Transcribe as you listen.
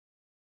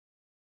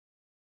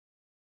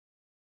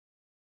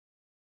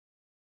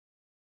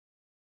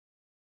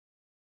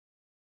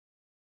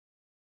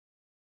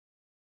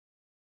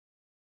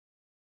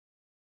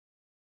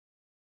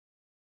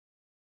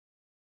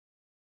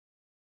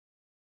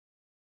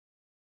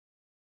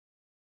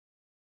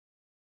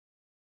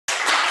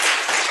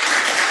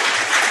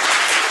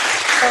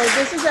So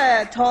this is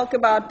a talk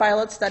about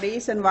pilot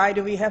studies and why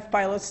do we have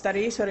pilot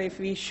studies, or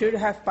if we should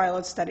have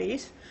pilot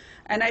studies.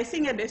 And I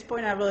think at this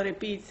point I will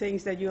repeat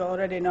things that you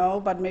already know,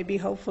 but maybe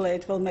hopefully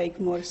it will make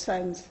more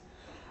sense.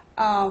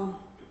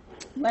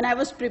 When I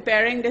was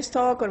preparing this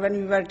talk, or when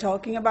we were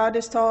talking about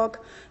this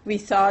talk, we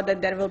thought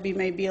that there will be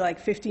maybe like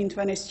 15,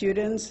 20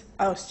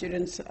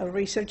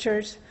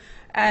 researchers,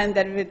 and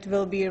that it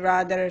will be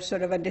rather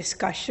sort of a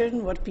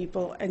discussion, what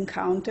people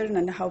encounter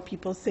and how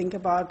people think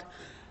about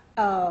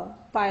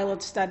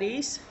pilot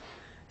studies.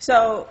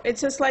 So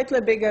it's a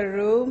slightly bigger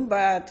room,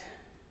 but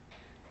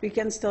we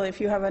can still, if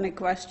you have any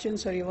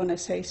questions or you want to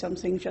say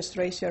something, just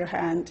raise your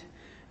hand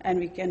and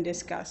we can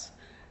discuss.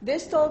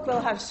 This talk will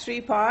have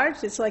 3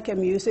 parts. It's like a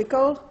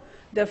musical.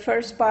 The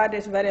first part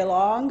is very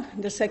long,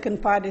 the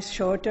second part is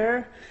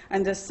shorter,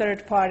 and the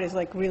third part is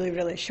like really,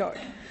 really short.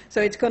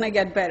 So it's going to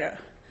get better.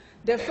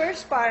 The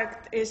first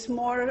part is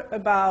more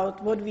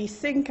about what we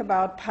think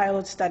about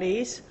pilot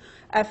studies,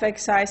 effect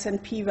size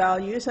and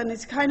p-values, and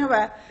it's kind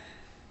of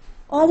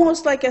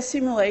almost like a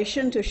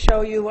simulation to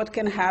show you what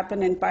can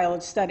happen in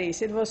pilot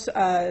studies. It was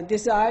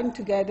designed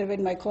together with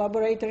my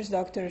collaborators,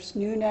 Drs.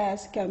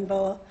 Nunes,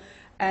 Campbell,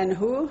 and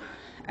Hu,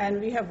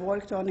 and we have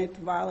worked on it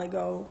a while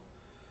ago.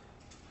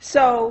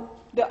 So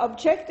the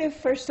objective,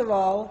 first of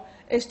all,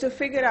 is to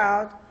figure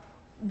out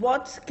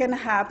what can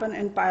happen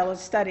in pilot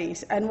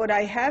studies. And what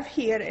I have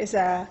here is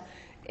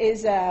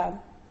a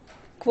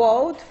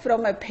quote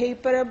from a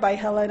paper by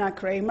Helena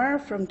Kramer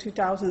from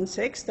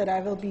 2006 that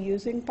I will be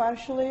using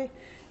partially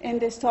in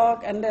this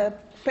talk. And the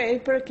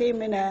paper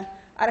came in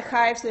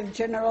Archives of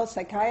General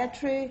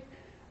Psychiatry,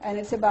 and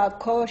it's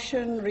about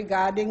caution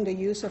regarding the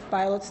use of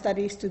pilot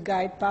studies to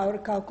guide power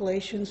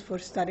calculations for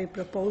study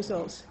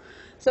proposals.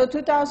 So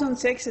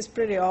 2006 is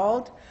pretty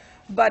old,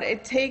 but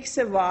it takes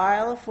a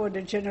while for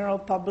the general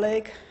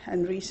public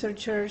and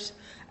researchers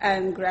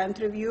and grant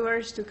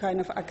reviewers to kind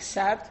of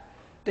accept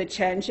the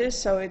changes,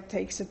 so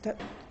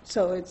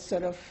so it's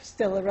sort of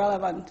still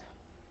relevant.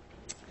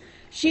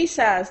 She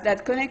says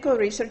that clinical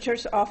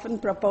researchers often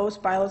propose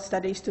pilot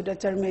studies to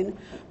determine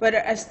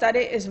whether a study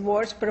is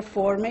worth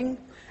performing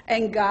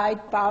and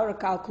guide power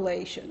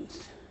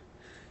calculations.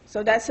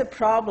 So that's a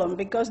problem,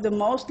 because the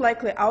most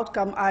likely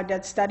outcome are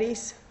that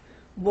studies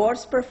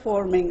worth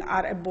performing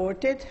are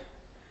aborted,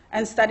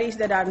 and studies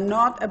that are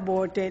not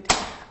aborted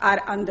are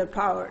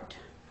underpowered.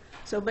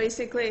 So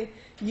basically,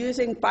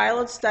 using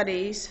pilot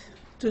studies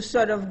to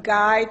sort of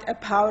guide a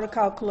power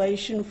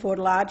calculation for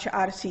large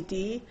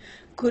RCT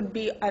could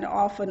be, and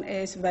often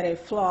is, very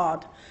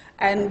flawed,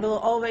 and will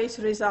always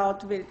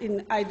result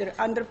in either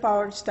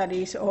underpowered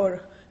studies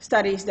or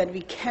studies that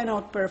we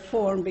cannot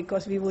perform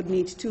because we would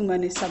need too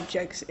many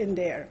subjects in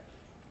there.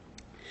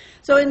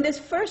 So in this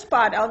first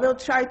part, I will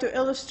try to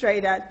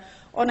illustrate that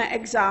on an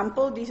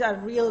example. These are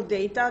real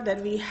data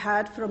that we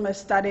had from a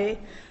study,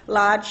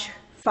 large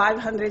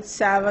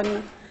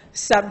 507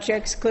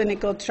 subjects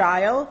clinical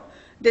trial.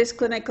 This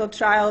clinical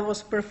trial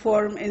was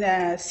performed in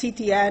a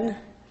CTN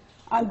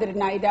under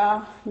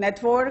NIDA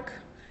network.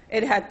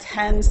 It had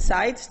 10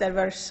 sites that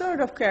were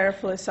sort of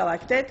carefully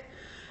selected,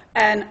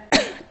 and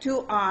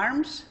 2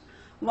 arms.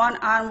 One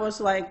arm was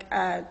like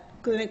a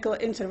clinical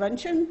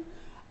intervention.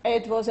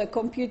 It was a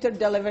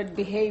computer-delivered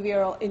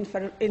behavioral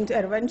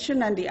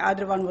intervention, and the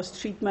other one was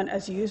treatment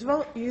as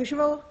usual.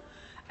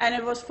 And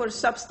it was for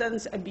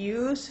substance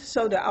abuse,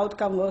 so the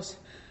outcome was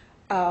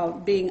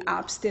being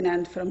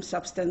abstinent from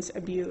substance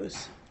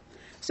abuse.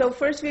 So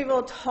first we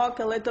will talk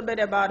a little bit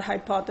about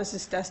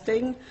hypothesis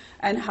testing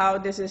and how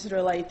this is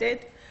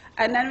related.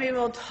 And then we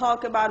will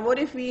talk about what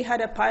if we had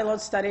a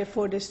pilot study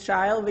for this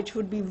trial, which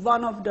would be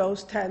one of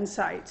those 10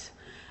 sites.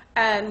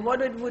 And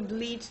what it would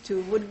lead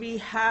to.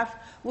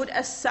 Would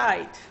a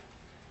site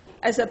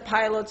as a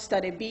pilot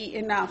study be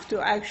enough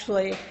to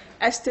actually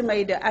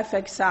estimate the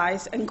effect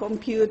size and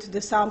compute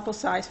the sample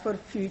size for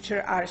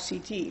future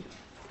RCT?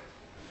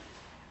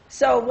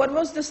 So what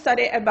was the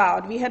study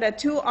about? We had a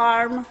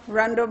 2-arm,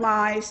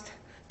 randomized,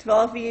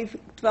 12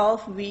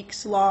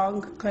 weeks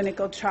long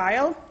clinical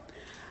trial.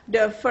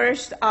 The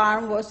first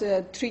arm was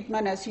a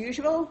treatment as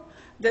usual.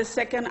 The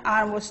second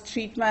arm was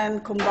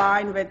treatment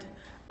combined with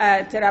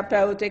a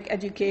therapeutic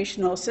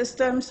educational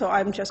system. So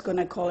I'm just going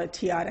to call it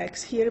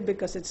TRX here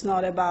because it's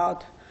not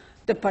about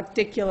the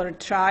particular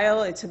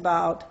trial. It's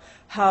about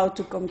how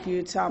to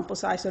compute sample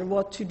size or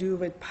what to do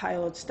with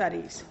pilot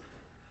studies.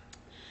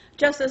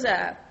 Just as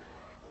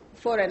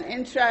for an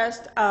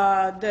interest,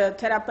 the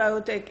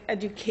therapeutic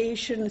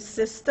education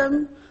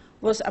system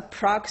was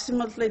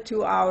approximately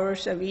 2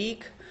 hours a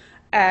week,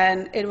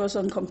 and it was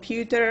on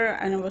computer,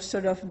 and it was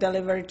sort of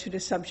delivered to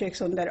the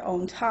subjects on their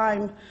own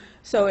time.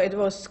 So it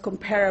was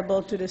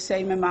comparable to the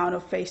same amount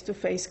of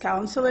face-to-face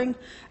counseling,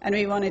 and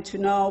we wanted to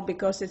know,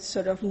 because it's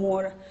sort of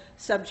more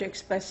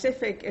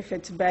subject-specific, if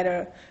it's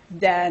better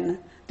than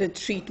the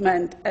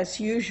treatment as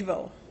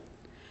usual.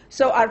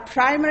 So our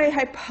primary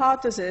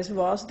hypothesis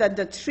was that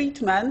the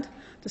treatment,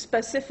 the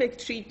specific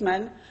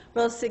treatment,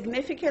 will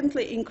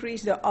significantly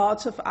increase the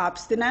odds of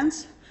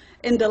abstinence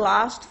in the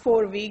last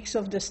 4 weeks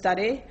of the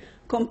study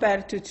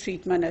compared to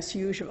treatment as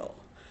usual.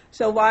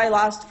 So while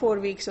last 4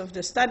 weeks of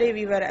the study,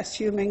 we were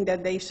assuming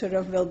that they sort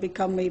of will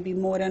become maybe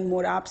more and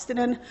more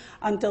abstinent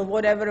until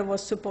whatever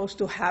was supposed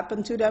to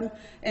happen to them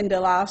in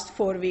the last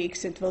 4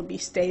 weeks, it will be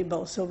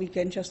stable. So we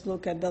can just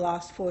look at the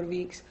last 4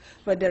 weeks,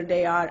 whether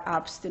they are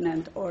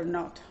abstinent or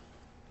not.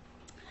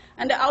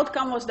 And the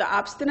outcome was the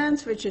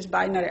abstinence, which is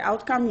binary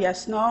outcome,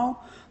 yes, no,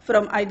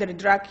 from either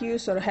drug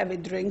use or heavy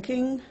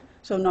drinking.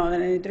 So not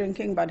any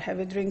drinking, but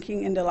heavy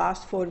drinking in the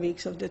last 4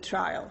 weeks of the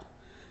trial.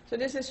 So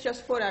this is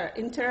just for our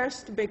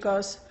interest,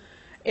 because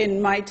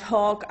in my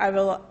talk, I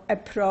will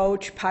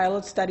approach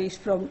pilot studies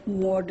from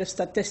more the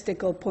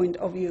statistical point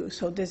of view.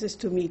 So this is,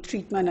 to me,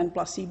 treatment and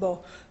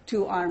placebo,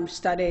 two-arm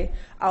study.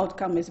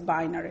 Outcome is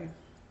binary.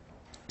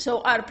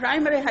 So our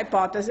primary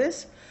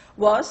hypothesis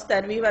was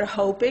that we were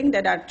hoping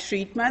that our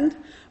treatment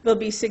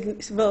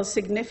will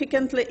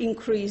significantly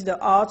increase the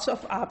odds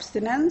of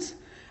abstinence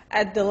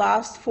at the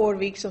last 4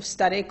 weeks of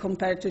study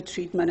compared to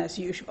treatment as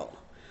usual.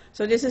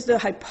 So this is the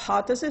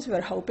hypothesis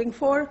we're hoping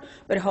for.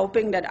 We're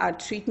hoping that our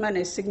treatment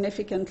is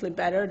significantly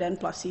better than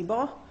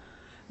placebo.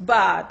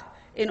 But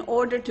in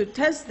order to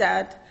test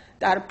that,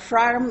 our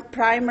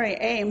primary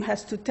aim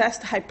has to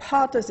test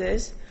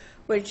hypotheses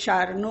which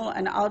are null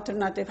and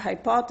alternative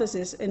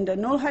hypotheses. And the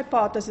null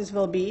hypothesis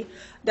will be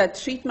that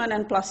treatment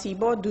and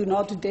placebo do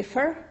not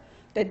differ,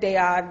 that they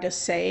are the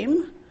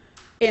same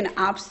in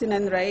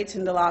abstinence rates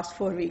in the last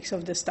 4 weeks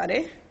of the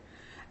study.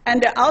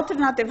 And the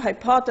alternative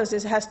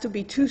hypothesis has to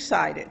be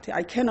two-sided.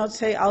 I cannot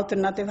say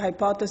alternative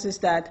hypothesis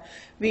that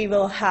we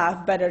will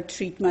have better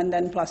treatment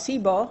than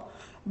placebo,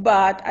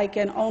 but I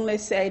can only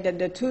say that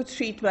the two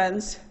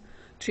treatments,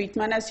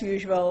 treatment as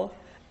usual,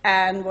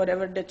 and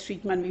whatever the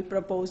treatment we're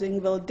proposing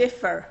will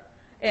differ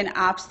in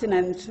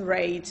abstinence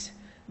rates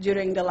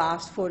during the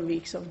last 4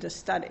 weeks of the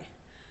study.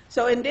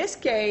 So in this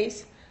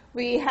case,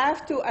 we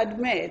have to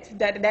admit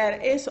that there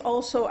is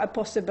also a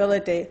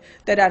possibility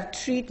that our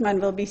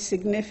treatment will be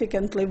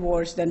significantly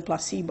worse than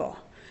placebo.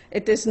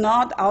 It is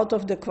not out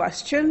of the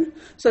question,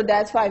 so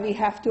that's why we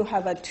have to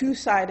have a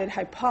two-sided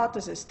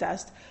hypothesis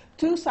test.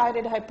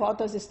 Two-sided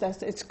hypothesis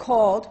test, it's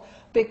called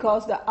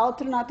because the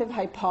alternative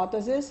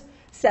hypothesis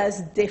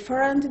says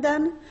different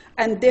than,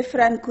 and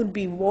different could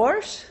be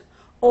worse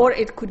or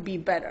it could be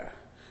better.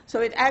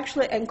 So it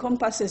actually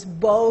encompasses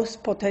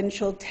both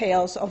potential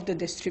tails of the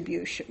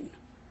distribution.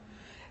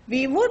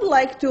 We would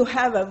like to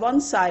have a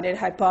one-sided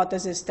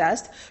hypothesis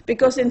test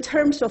because in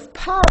terms of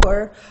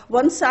power,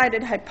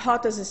 one-sided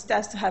hypothesis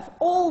tests have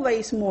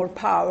always more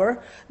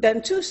power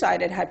than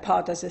two-sided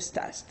hypothesis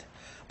tests.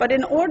 But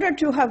in order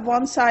to have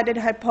one-sided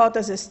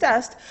hypothesis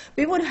test,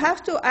 we would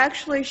have to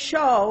actually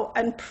show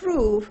and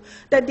prove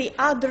that the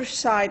other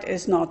side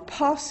is not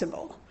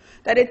possible,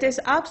 that it is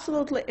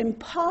absolutely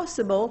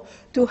impossible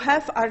to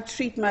have our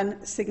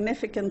treatment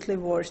significantly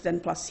worse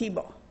than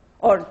placebo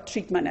or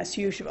treatment as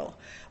usual,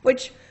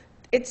 which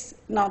it's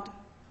not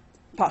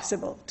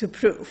possible to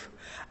prove.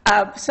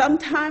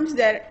 Sometimes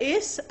there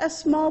is a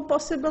small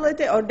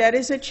possibility, or there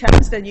is a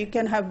chance that you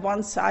can have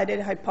one-sided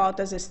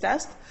hypothesis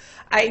test.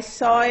 I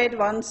saw it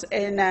once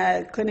in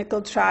a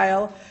clinical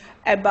trial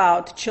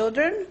about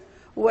children,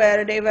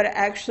 where they were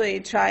actually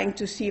trying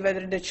to see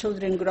whether the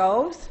children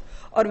grow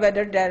or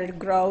whether their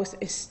growth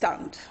is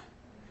stunted.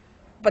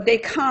 But they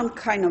can't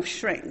kind of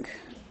shrink.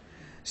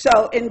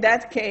 So in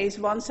that case,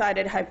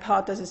 one-sided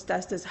hypothesis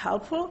test is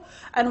helpful,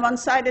 and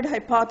one-sided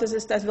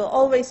hypothesis test will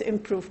always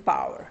improve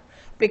power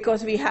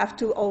because we have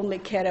to only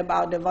care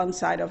about the one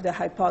side of the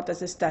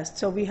hypothesis test,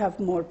 so we have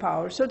more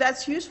power. So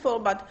that's useful,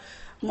 but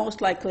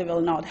most likely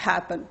will not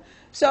happen.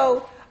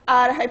 So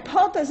our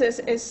hypothesis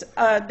is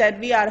that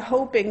we are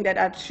hoping that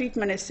our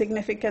treatment is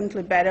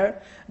significantly better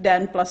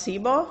than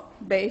placebo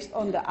based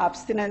on the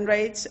abstinence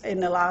rates in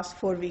the last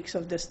 4 weeks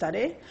of the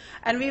study,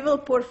 and we will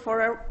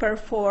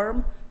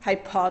perform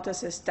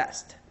hypothesis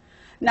test.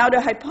 Now the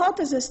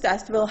hypothesis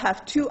test will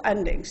have two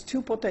endings,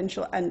 two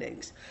potential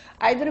endings.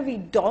 Either we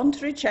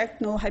don't reject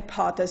null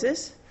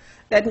hypothesis,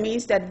 that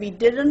means that we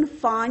didn't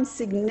find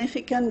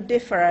significant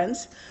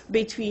difference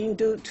between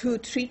the two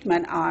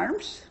treatment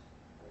arms,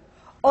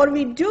 or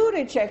we do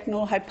reject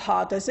null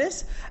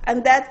hypothesis,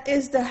 and that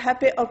is the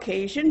happy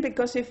occasion,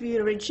 because if we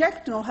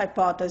reject null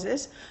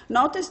hypothesis,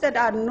 notice that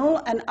our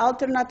null and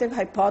alternative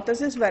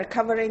hypothesis were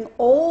covering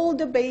all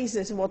the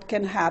bases what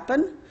can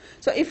happen.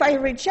 So if I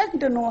reject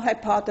the null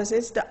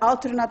hypothesis, the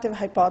alternative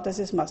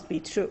hypothesis must be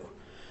true.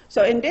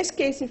 So in this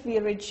case, if we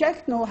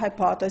reject null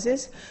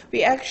hypothesis,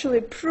 we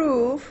actually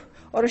prove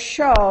or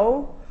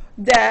show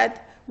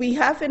that we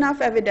have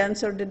enough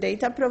evidence, or the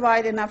data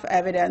provide enough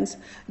evidence,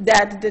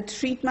 that the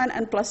treatment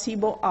and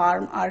placebo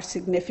arm are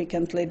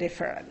significantly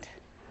different,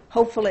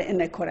 hopefully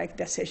in a correct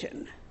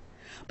decision.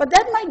 But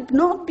that might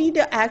not be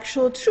the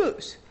actual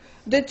truth.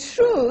 The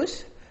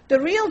truth, the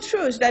real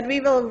truth that we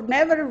will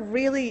never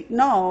really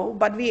know,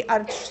 but we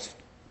are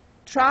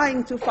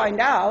trying to find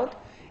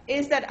out,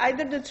 is that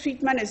either the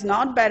treatment is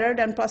not better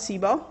than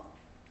placebo,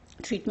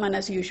 treatment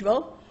as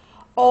usual,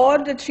 or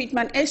the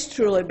treatment is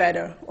truly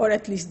better, or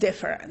at least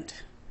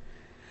different.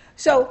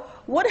 So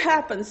what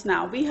happens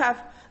now? We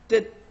have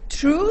the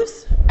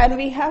truth, and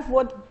we have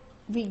what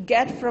we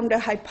get from the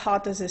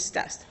hypothesis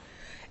test.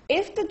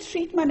 If the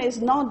treatment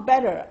is not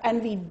better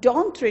and we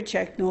don't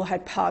reject null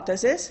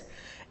hypothesis,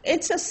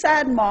 it's a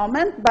sad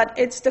moment, but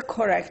it's the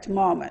correct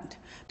moment.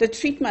 The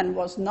treatment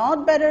was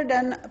not better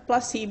than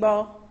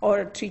placebo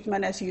or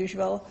treatment as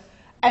usual,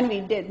 and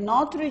we did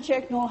not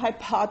reject null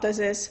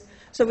hypothesis,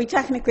 so we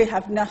technically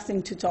have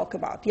nothing to talk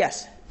about.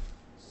 Yes?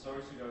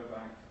 Sorry to go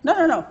back.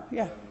 No,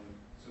 yeah.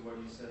 So what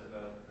you said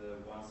about the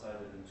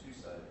one-sided and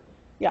two-sided.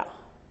 Yeah.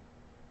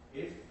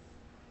 If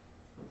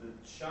the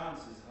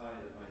chance is high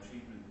that my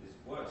treatment is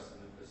worse than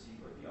the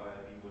placebo, the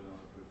IRB will not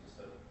approve the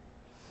study.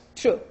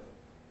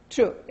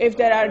 True. If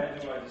there are... Where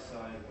do I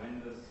decide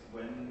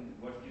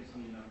what gives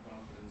me enough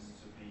confidence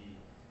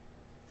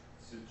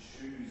to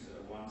choose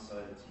a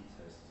one-sided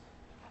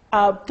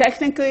t-test?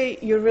 Technically,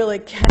 you really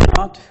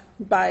cannot,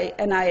 by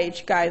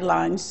NIH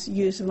guidelines,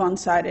 use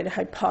one-sided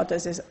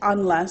hypothesis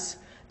unless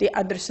the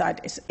other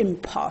side is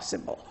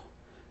impossible.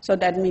 So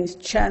that means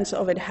chance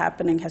of it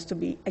happening has to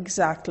be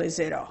exactly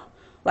 0.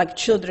 Like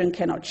children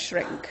cannot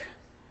shrink.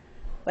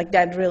 Like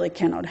that really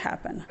cannot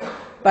happen.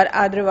 But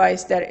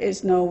otherwise, there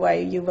is no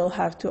way. You will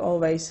have to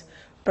always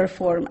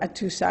perform a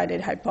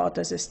two-sided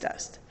hypothesis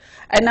test.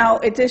 And now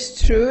it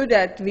is true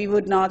that we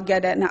would not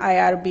get an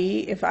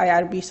IRB if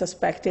IRB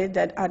suspected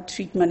that our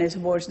treatment is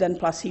worse than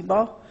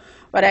placebo.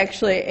 But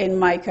actually, in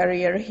my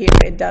career here,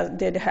 it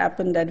did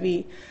happen that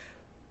we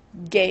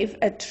gave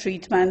a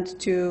treatment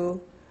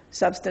to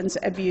substance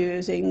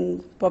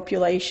abusing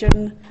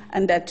population,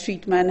 and that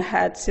treatment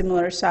had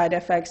similar side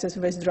effects as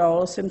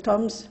withdrawal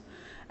symptoms.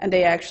 And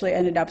they actually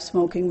ended up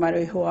smoking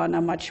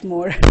marijuana much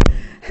more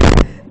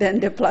than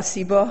the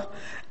placebo.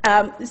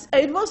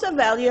 It was a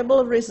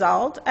valuable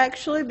result,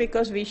 actually,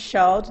 because we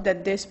showed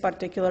that this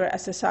particular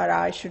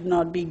SSRI should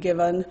not be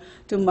given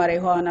to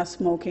marijuana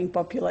smoking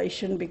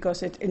population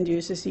because it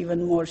induces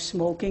even more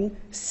smoking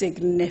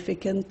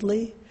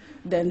significantly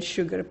than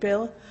sugar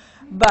pill.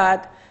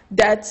 But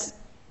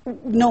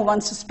no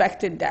one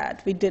suspected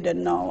that. We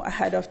didn't know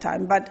ahead of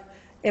time. But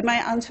am I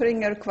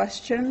answering your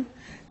question?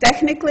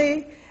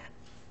 Technically,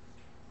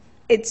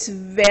 it's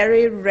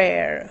very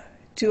rare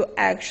to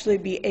actually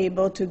be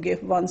able to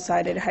give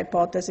one-sided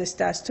hypothesis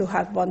test, to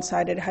have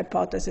one-sided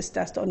hypothesis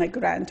test on a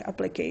grant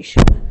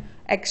application.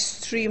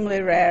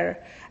 Extremely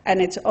rare, and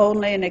it's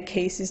only in the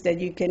cases that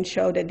you can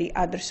show that the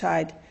other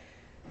side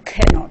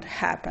cannot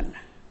happen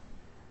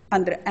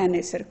under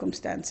any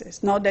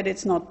circumstances. Not that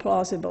it's not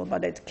plausible,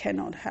 but it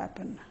cannot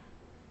happen.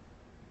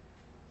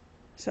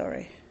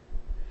 Sorry.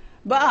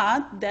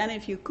 But then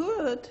if you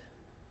could,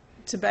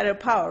 it's a better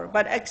power,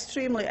 but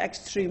extremely,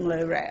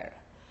 extremely rare.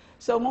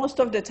 So most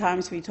of the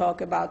times we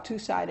talk about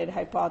two-sided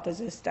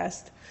hypothesis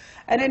tests.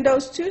 And in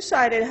those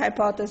two-sided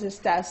hypothesis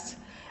tests,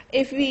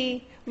 if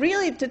the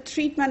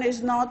treatment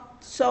is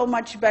not so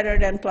much better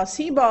than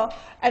placebo,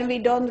 and we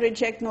don't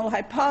reject null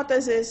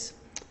hypothesis,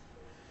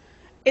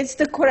 it's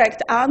the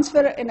correct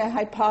answer in a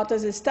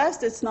hypothesis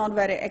test. It's not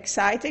very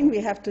exciting.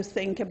 We have to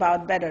think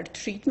about better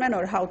treatment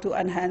or how to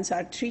enhance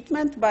our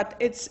treatment, but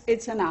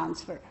it's an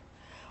answer.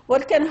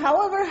 What can,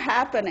 however,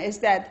 happen is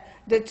that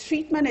the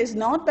treatment is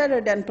not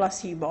better than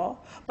placebo,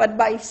 but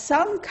by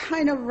some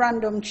kind of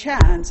random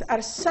chance,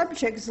 our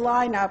subjects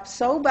line up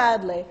so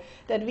badly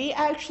that we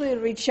actually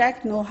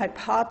reject null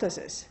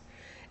hypothesis.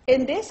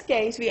 In this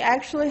case, we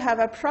actually have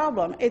a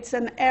problem. It's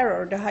an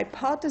error. The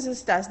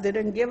hypothesis test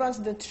didn't give us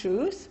the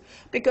truth,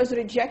 because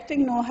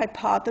rejecting null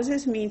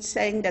hypothesis means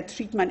saying that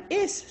treatment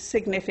is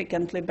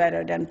significantly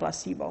better than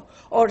placebo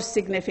or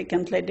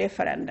significantly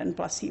different than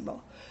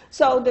placebo.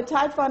 So the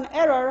type 1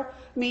 error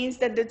means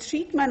that the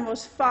treatment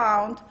was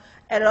found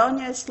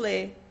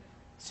erroneously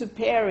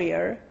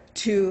superior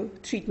to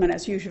treatment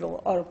as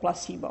usual or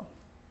placebo.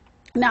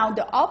 Now,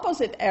 the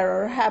opposite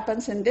error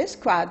happens in this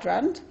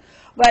quadrant,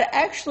 where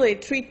actually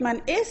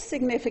treatment is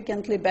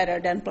significantly better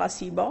than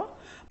placebo,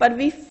 but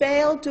we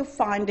failed to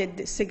find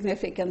it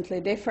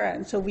significantly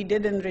different, so we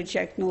didn't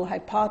reject null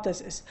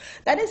hypothesis.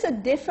 That is a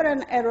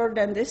different error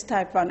than this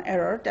type 1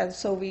 error,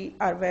 so we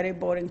are very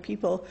boring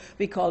people.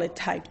 We call it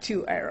type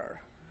 2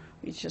 error.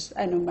 We just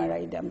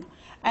enumerate them.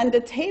 And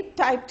the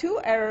type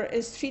 2 error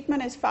is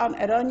treatment is found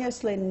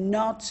erroneously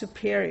not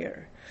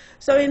superior.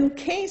 So in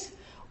case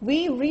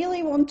we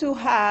really want to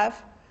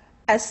have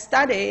a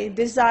study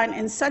designed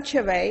in such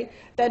a way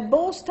that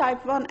both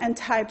type 1 and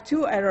type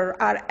 2 error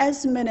are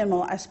as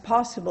minimal as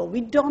possible.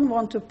 We don't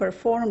want to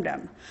perform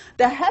them.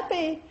 The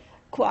happy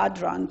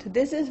quadrant,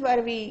 this is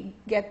where we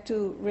get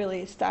to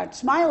really start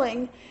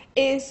smiling,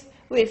 is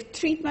if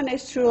treatment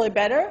is truly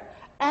better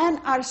and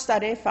our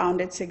study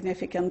found it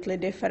significantly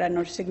different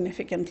or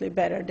significantly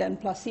better than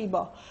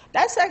placebo.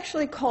 That's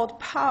actually called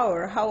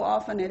power, how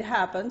often it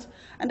happens,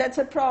 and that's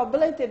a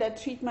probability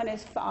that treatment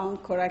is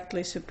found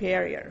correctly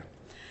superior.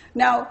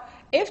 Now,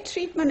 if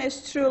treatment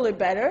is truly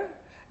better,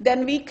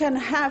 then we can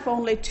have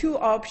only two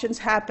options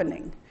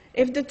happening.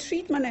 If the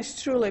treatment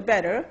is truly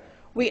better,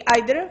 we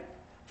either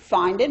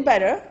find it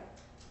better,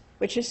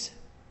 which is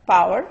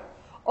power,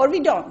 or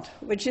we don't,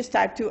 which is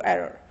type 2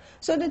 error.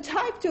 So the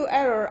type 2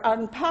 error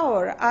and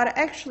power are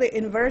actually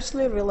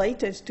inversely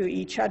related to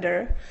each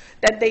other,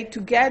 that they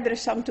together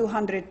sum to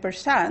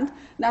 100%.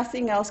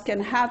 Nothing else can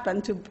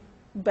happen to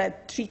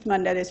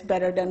treatment that is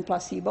better than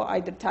placebo,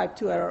 either type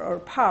 2 error or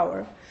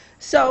power.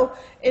 So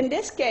in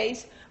this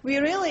case, we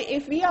really,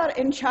 if we are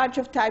in charge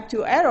of type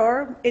 2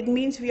 error, it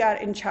means we are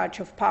in charge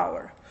of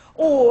power.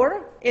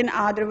 Or, in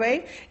other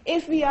way,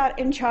 if we are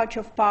in charge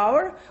of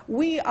power,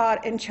 we are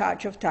in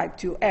charge of type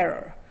 2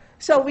 error.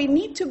 So we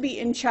need to be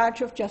in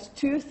charge of just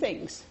two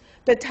things,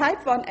 the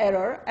type 1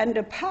 error and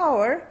the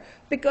power,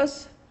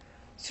 because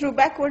through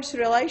backwards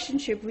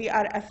relationship, we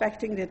are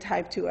affecting the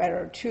type 2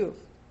 error too.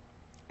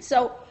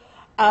 So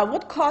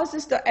what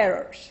causes the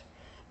errors?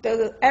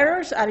 The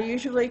errors are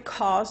usually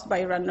caused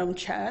by random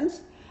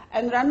chance,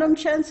 and random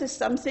chance is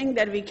something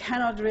that we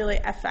cannot really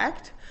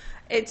affect.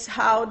 It's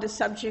how the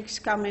subjects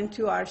come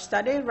into our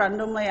study.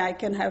 Randomly, I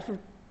can have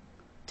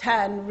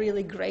 10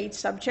 really great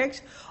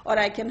subjects, or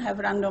I can have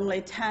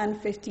randomly 10,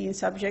 15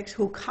 subjects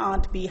who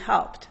can't be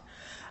helped.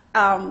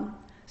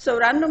 So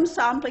random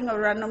sampling or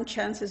random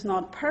chance is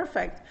not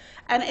perfect,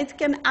 and it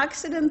can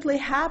accidentally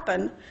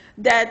happen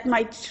that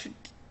my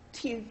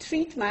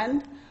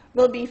treatment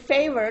will be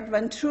favored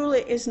when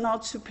truly is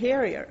not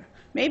superior.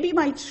 Maybe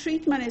my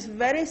treatment is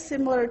very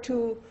similar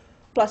to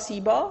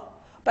placebo,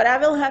 but I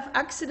will have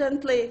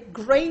accidentally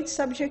great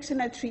subjects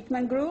in a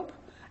treatment group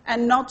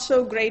and not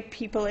so great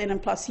people in a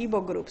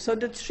placebo group. So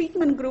the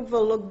treatment group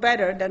will look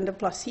better than the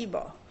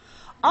placebo.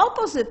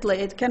 Oppositely,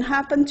 it can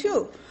happen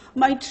too.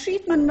 My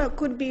treatment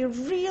could be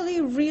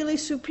really, really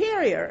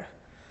superior,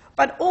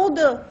 but all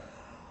the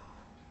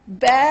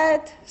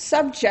bad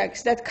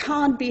subjects that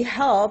can't be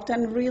helped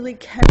and really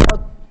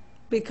cannot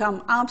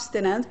become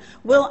abstinent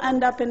will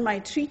end up in my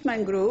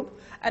treatment group,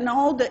 and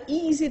all the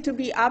easy to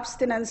be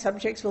abstinent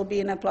subjects will be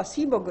in a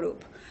placebo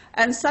group.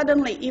 And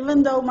suddenly,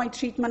 even though my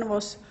treatment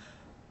was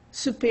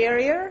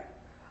superior,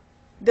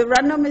 the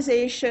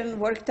randomization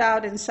worked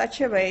out in such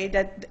a way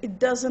that it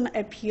doesn't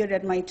appear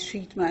that my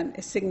treatment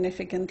is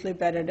significantly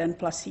better than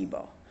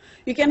placebo.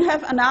 You can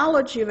have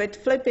analogy with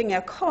flipping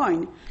a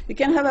coin. You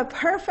can have a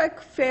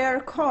perfect fair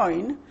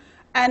coin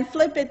and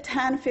flip it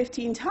 10,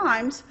 15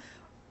 times.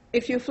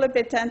 If you flip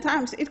it 10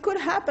 times, it could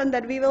happen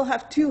that we will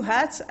have 2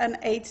 heads and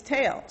 8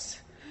 tails.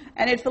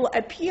 And it will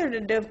appear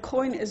that the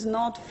coin is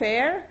not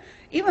fair,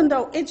 even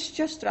though it's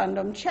just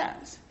random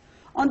chance.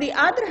 On the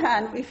other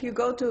hand, if you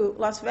go to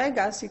Las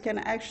Vegas, you can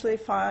actually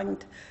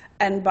find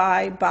and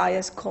buy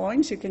biased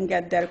coins. You can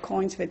get their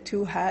coins with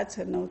 2 heads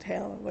and no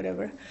tail or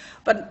whatever.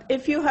 But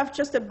if you have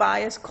just a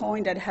biased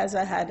coin that has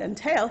a head and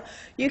tail,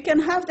 you can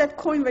have that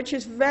coin which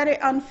is very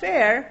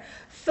unfair,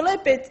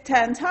 flip it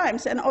 10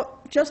 times, and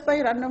just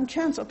by random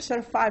chance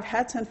observe 5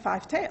 heads and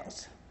 5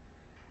 tails.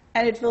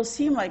 And it will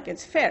seem like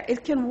it's fair.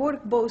 It can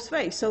work both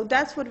ways. So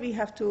that's what we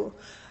have to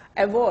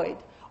avoid.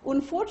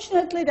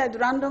 Unfortunately, that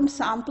random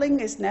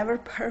sampling is never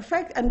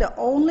perfect, and the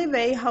only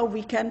way how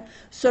we can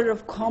sort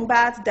of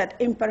combat that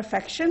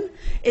imperfection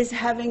is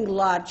having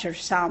larger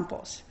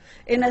samples.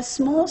 In a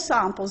small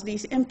samples,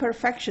 these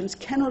imperfections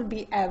cannot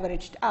be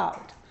averaged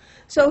out.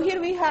 So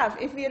here we have,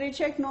 if we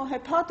reject null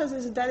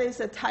hypothesis, that is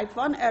a type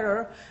 1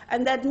 error,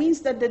 and that means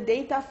that the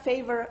data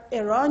favor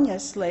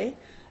erroneously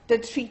the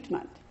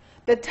treatment.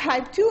 The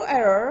type 2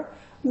 error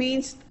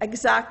means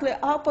exactly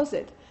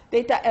opposite.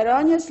 Data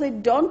erroneously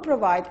don't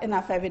provide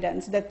enough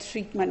evidence that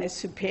treatment is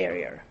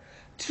superior.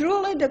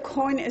 Truly, the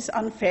coin is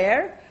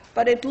unfair,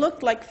 but it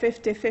looked like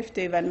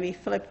 50-50 when we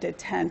flipped it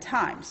 10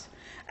 times.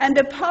 And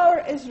the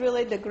power is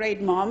really the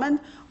great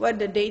moment where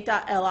the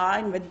data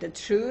align with the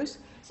truth.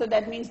 So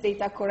that means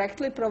data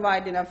correctly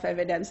provide enough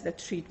evidence that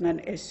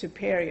treatment is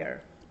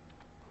superior.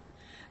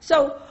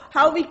 So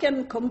how we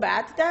can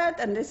combat that,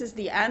 and this is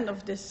the end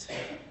of this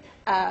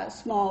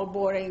small,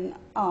 boring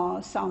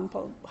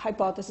sample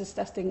hypothesis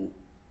testing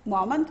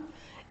moment,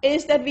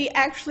 is that we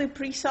actually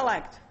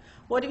pre-select.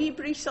 What do we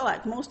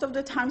pre-select? Most of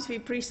the times we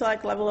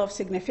pre-select level of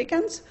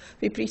significance.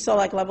 We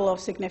pre-select level of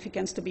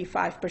significance to be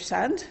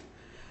 5%.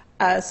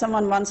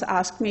 Someone once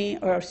asked me,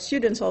 or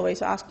students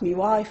always ask me,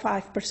 why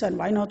 5%?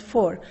 Why not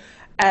 4%?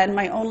 And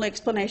my only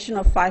explanation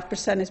of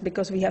 5% is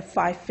because we have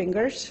 5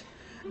 fingers.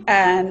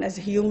 And as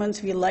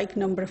humans, we like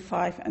number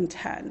 5 and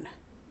 10.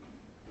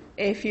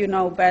 If you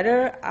know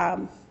better,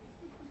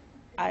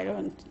 I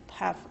don't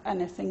have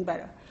anything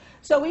better.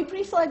 So we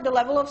pre-select the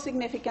level of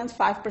significance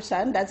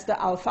 5%, that's the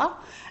alpha.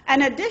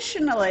 And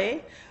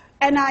additionally,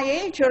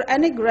 NIH or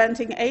any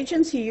granting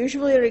agency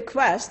usually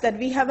requests that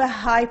we have a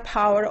high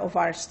power of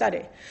our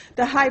study.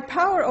 The high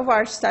power of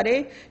our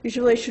study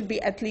usually should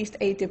be at least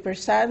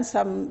 80%,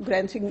 some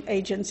granting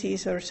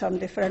agencies or some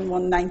different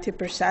one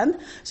 90%.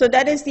 So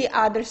that is the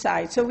other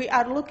side. So we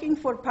are looking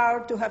for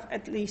power to have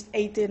at least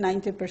 80,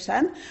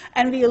 90%,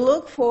 and we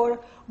look for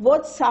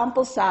what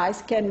sample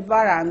size can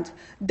warrant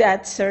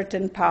that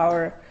certain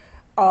power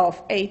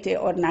of 80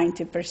 or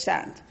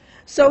 90%.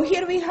 So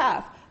here we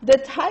have the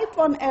type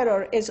 1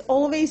 error is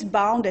always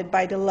bounded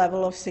by the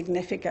level of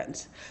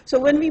significance. So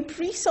when we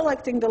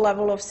pre-selecting the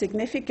level of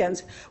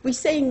significance, we're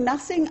saying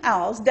nothing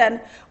else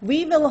than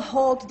we will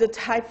hold the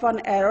type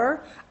 1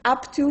 error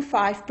up to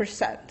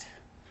 5%.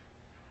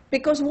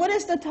 Because what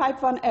is the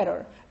type 1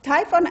 error?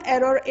 Type 1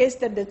 error is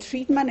that the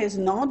treatment is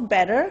not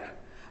better,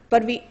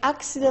 but we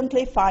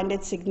accidentally find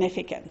it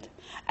significant.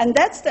 And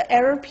that's the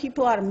error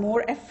people are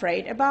more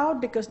afraid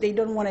about because they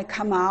don't want to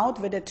come out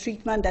with a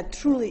treatment that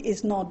truly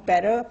is not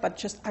better, but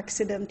just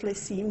accidentally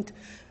seemed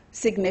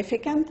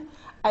significant.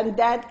 And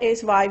that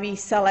is why we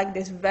select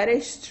this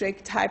very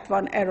strict type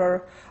 1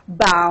 error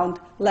bound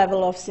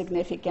level of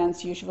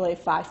significance, usually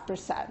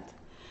 5%.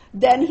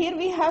 Then here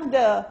we have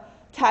the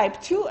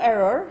type 2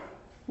 error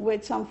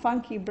with some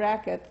funky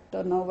bracket,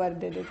 don't know where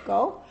did it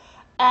go.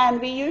 And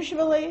we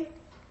usually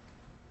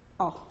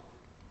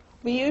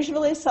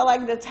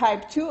select the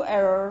type 2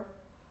 error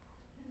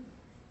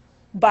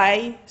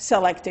by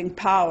selecting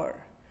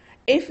power.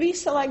 If we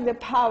select the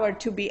power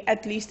to be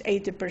at least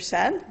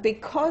 80%,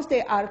 because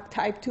they are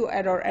type 2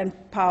 error and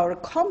power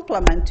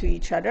complement to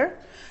each other,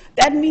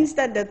 that means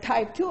that the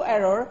type 2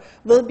 error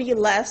will be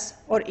less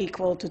or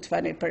equal to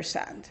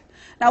 20%.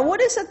 Now,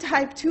 what is a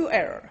type 2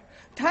 error?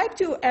 Type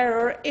 2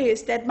 error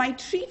is that my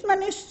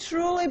treatment is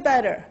truly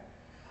better,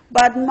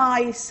 but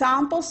my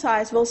sample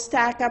size will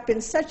stack up in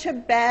such a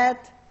bad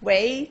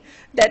way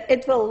that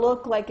it will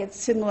look like it's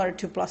similar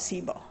to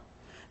placebo.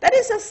 That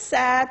is a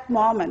sad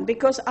moment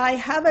because I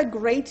have a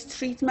great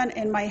treatment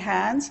in my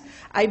hands.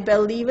 I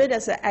believe it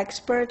as an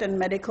expert and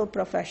medical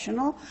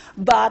professional,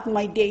 but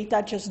my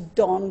data just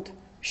don't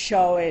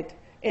show it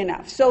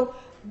enough. So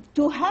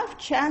to have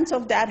chance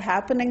of that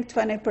happening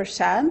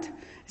 20%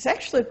 is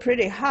actually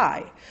pretty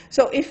high.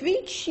 So if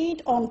we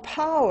cheat on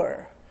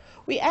power,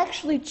 we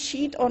actually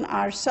cheat on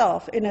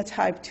ourselves in a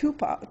type 2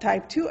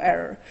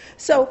 error.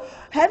 So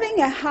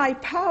having a high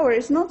power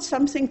is not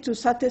something to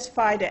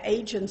satisfy the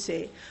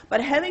agency,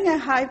 but having a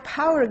high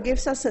power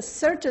gives us a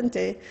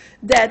certainty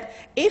that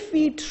if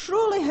we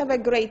truly have a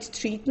great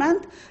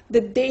treatment,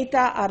 the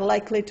data are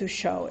likely to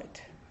show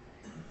it.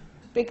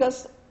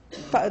 Because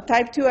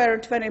type 2 error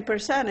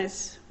 20%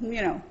 is,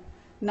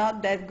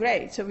 not that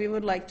great. So we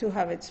would like to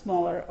have it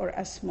smaller or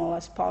as small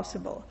as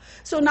possible.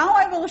 So now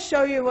I will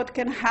show you what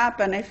can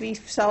happen if we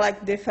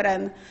select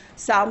different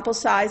sample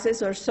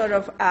sizes or sort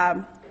of,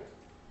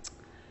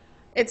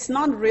 it's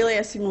not really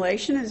a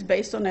simulation, it's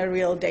based on a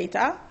real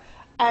data.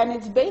 And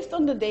it's based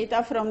on the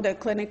data from the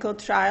clinical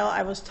trial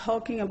I was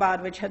talking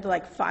about, which had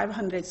like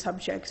 500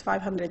 subjects,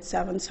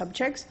 507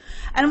 subjects,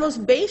 and it was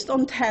based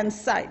on 10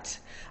 sites.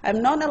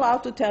 I'm not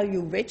allowed to tell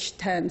you which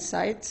 10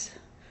 sites,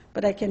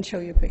 but I can show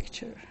you a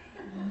picture.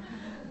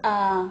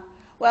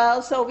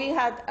 Well, so we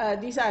had,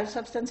 these are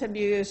substance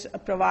abuse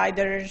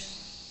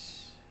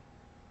providers,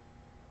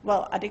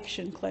 well,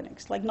 addiction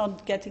clinics, like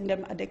not getting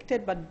them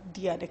addicted, but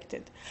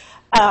de-addicted.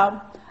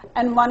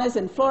 And one is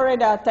in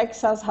Florida,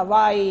 Texas,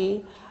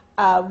 Hawaii,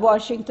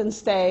 Washington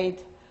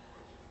State,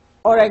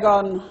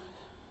 Oregon,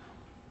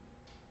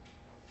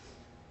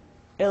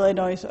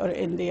 Illinois, or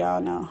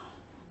Indiana.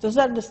 Those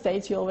are the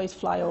states you always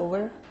fly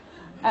over.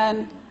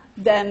 And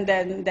then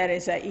there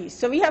is a East.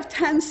 So we have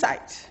 10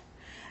 sites.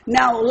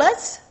 Now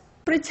let's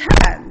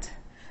pretend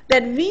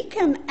that we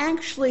can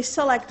actually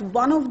select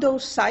one of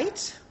those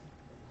sites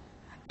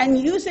and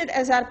use it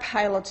as our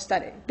pilot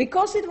study.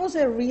 Because it was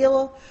a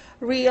real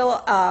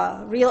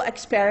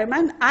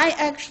experiment, I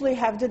actually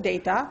have the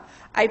data.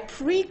 I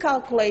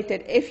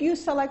pre-calculated, if you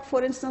select,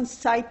 for instance,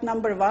 site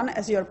number 1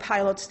 as your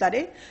pilot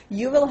study,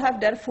 you will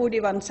have there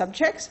 41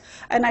 subjects,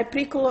 and I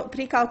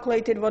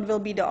pre-calculated what will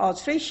be the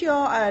odds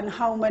ratio and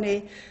how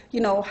many,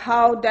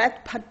 how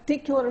that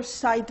particular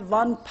site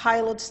 1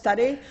 pilot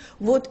study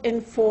would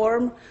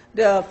inform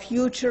the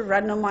future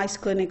randomized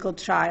clinical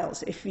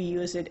trials if we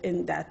use it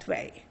in that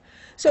way.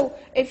 So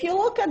if you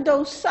look at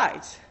those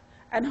sites,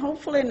 and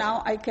hopefully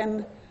now I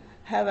can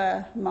have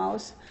a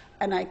mouse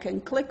and I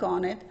can click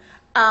on it.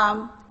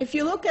 If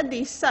you look at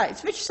these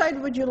sites, which site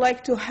would you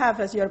like to have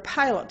as your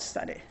pilot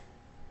study?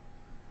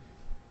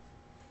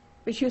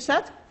 Which you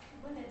said?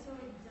 One that's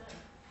already done.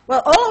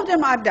 Well, all of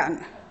them are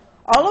done.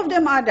 All of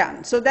them are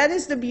done. So that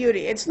is the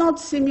beauty. It's not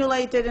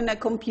simulated in a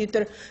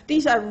computer.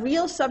 These are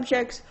real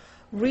subjects,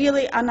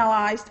 really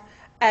analyzed.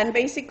 And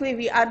basically,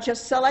 we are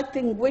just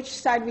selecting which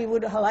site we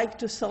would like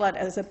to select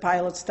as a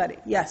pilot study.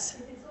 Yes?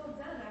 If it's all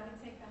done, I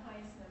would take the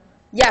highest number.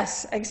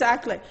 Yes,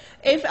 exactly.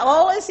 If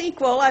all is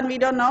equal and we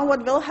don't know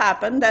what will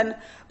happen, then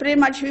pretty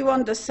much we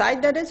want the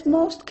site that is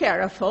most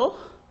careful,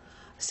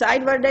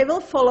 site where they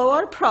will follow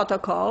our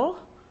protocol,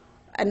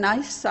 a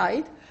nice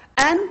site,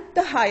 and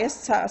the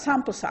highest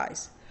sample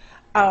size.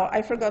 Oh,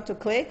 I forgot to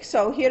click.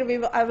 So here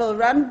I will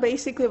run,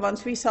 basically,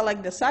 once we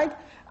select the site,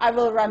 I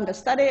will run the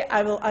study.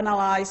 I will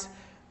analyze,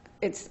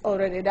 it's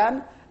already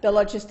done, the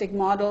logistic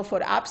model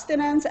for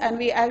abstinence, and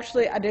we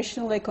actually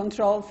additionally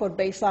control for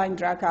baseline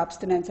drug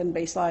abstinence and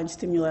baseline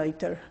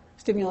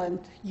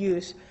stimulant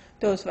use.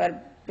 Those were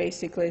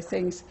basically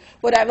things.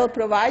 What I will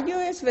provide you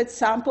is with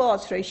sample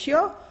odds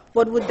ratio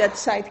what would that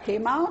site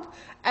came out,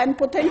 and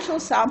potential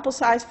sample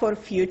size for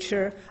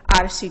future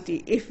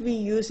RCT if we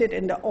use it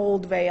in the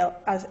old way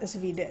as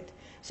we did.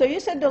 So you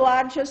said the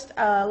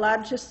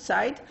largest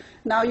site.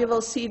 Now you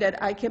will see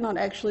that I cannot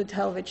actually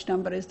tell which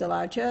number is the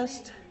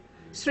largest.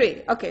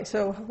 3. Okay,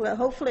 so well,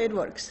 hopefully it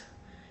works.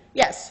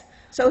 Yes.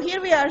 So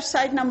here we are,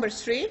 site number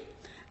 3.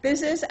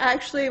 This is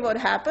actually what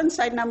happened.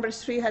 Site number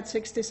 3 had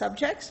 60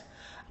 subjects.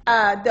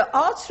 The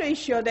odds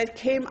ratio that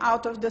came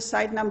out of the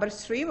site number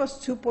 3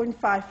 was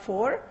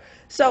 2.54.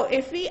 So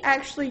if we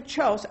actually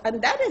chose,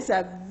 and that is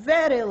a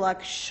very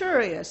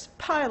luxurious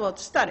pilot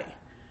study,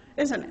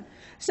 isn't it?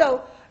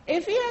 So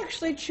if we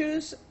actually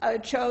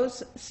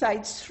chose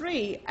site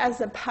 3 as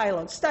a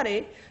pilot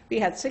study, we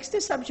had 60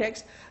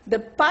 subjects, the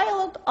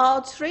pilot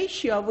odds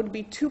ratio would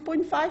be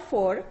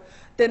 2.54.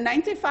 The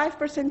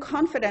 95%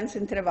 confidence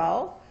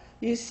interval,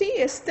 you see,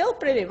 is still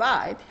pretty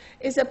wide,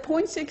 is a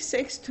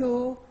 0.66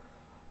 to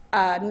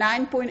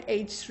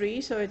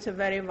 9.83, so it's a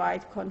very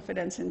wide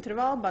confidence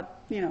interval, but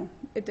you know,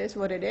 it is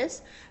what it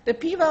is. The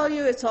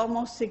p-value is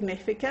almost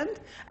significant.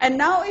 And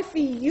now if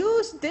we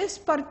use this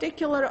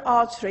particular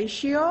odds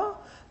ratio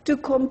to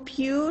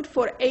compute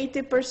for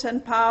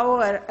 80%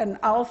 power and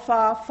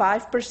alpha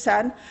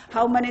 5%,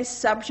 how many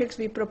subjects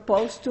we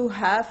propose to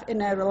have in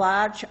a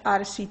large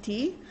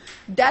RCT,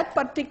 that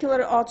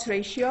particular odds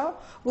ratio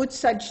would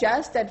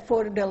suggest that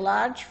for the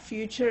large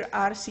future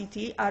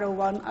RCT,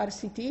 R01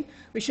 RCT,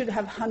 we should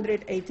have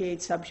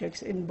 188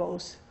 subjects in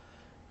both,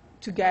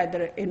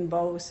 together in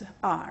both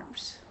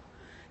arms.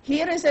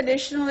 Here is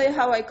additionally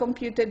how I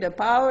computed the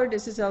power.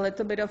 This is a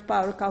little bit of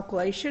power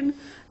calculation.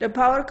 The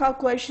power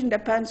calculation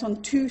depends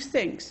on 2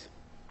 things.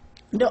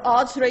 The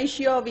odds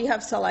ratio we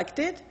have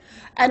selected,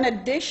 and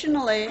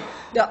additionally,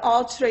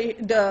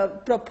 the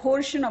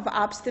proportion of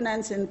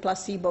abstinence in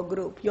placebo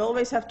group. You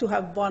always have to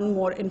have one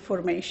more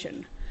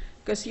information,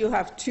 because you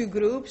have 2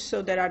 groups,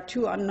 so there are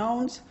 2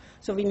 unknowns,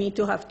 so we need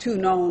to have 2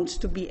 knowns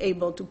to be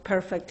able to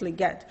perfectly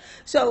get.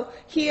 So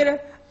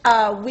here,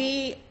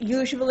 we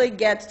usually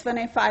get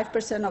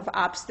 25% of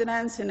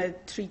abstinence in a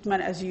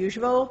treatment as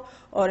usual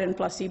or in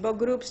placebo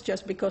groups,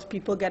 just because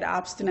people get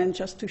abstinent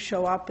just to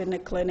show up in the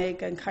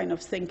clinic and kind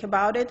of think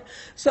about it.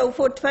 So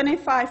for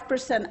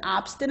 25%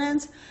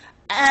 abstinence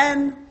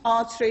and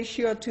odds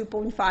ratio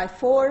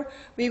 2.54,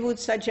 we would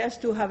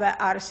suggest to have a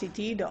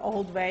RCT the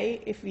old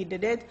way, if we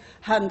did it,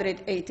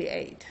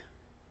 188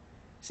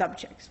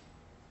 subjects.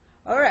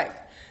 All right.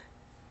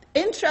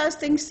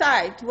 Interesting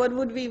site, what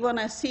would we want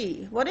to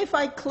see? What if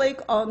I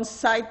click on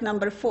site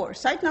number 4?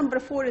 Site number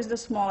 4 is the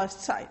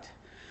smallest site.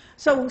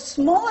 So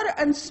smaller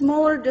and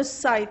smaller the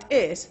site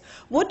is,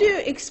 what do you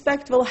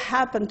expect will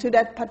happen to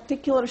that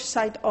particular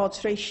site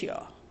odds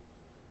ratio?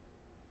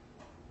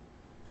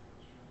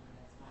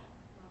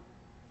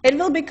 It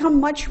will become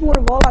much more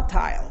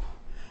volatile.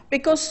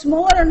 Because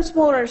smaller and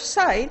smaller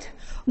site,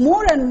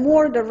 more and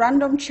more the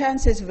random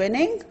chance is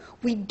winning.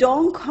 We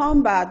don't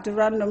combat the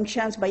random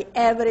chance by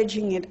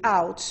averaging it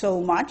out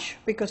so much,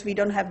 because we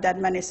don't have that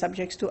many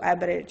subjects to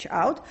average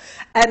out.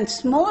 And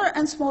smaller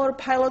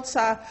pilot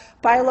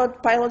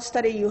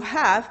study you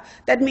have,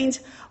 that means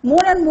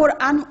more and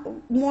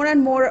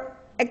more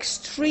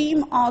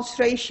extreme odds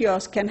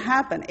ratios can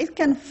happen. It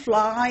can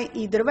fly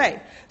either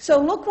way.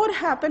 So look what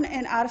happened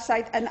in our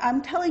site, and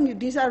I'm telling you,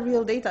 these are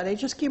real data. They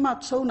just came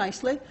out so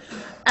nicely.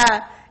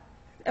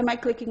 Am I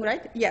clicking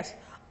right? Yes.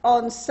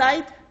 On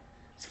site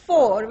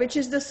 4, which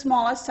is the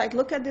smallest site,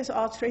 look at this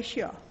odds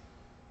ratio.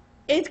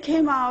 It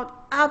came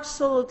out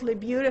absolutely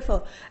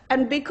beautiful.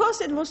 And because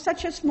it was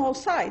such a small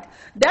site,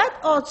 that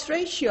odds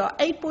ratio,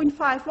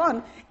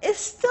 8.51, is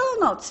still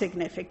not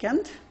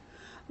significant,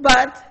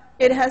 but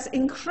it has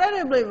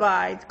incredibly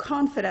wide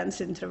confidence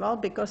interval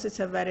because it's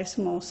a very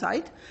small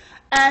site.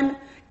 And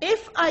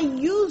if I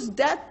use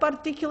that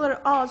particular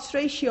odds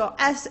ratio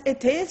as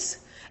it is,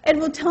 it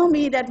will tell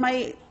me that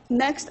my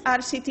next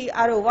RCT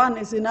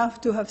R01 is enough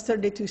to have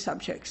 32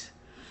 subjects.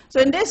 So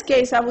in this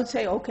case, I would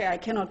say, okay, I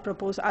cannot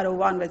propose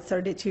R01 with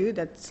 32.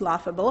 That's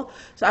laughable.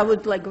 So I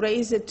would like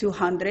raise it to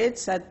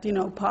hundreds at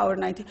power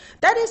 90.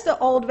 That is the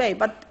old way,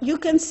 but you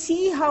can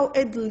see how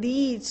it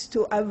leads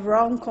to a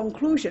wrong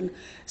conclusion.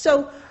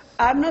 So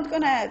I'm not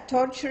going to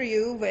torture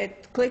you with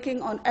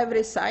clicking on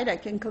every site. I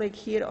can click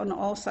here on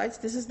all sites.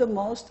 This is the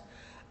most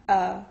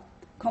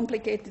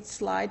complicated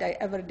slide I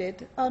ever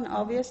did, and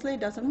obviously it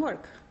doesn't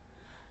work.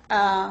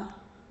 Now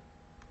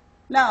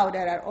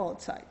there are all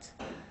sites.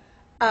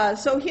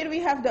 So here we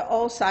have the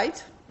all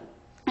sites,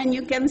 and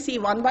you can see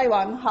one by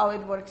one how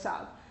it works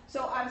out.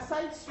 So our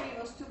site 3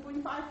 was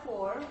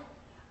 2.54.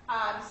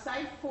 Our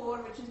site 4,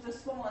 which is the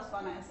smallest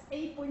one, is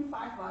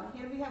 8.51.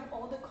 Here we have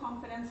all the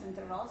confidence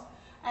intervals.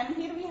 And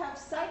here we have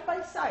site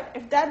by site.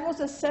 If that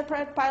was a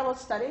separate pilot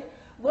study,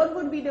 what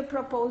would be the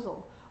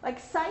proposal? Like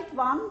site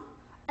 1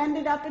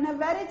 ended up in a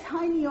very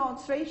tiny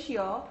odds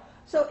ratio.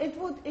 So it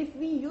would, if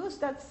we use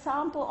that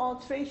sample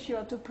odds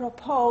ratio to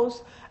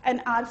propose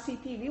an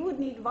RCT, we would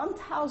need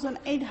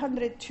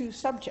 1,802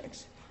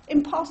 subjects.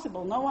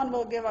 Impossible. No one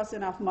will give us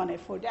enough money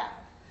for that.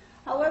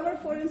 However,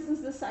 for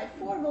instance, the site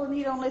 4 will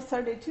need only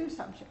 32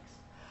 subjects.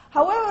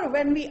 However,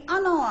 when we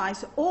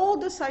analyze all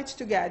the sites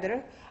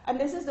together, and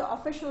this is the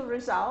official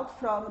result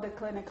from the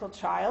clinical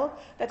trial,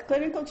 that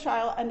clinical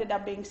trial ended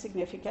up being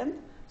significant.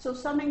 So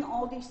summing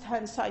all these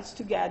 10 sites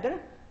together,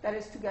 that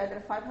is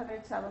together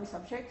 507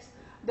 subjects,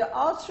 the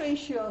odds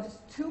ratio is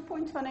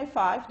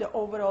 2.25, the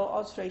overall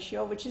odds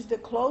ratio, which is the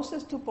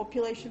closest to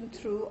population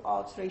true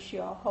odds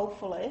ratio,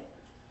 hopefully,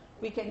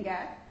 we can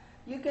get.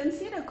 You can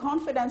see the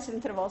confidence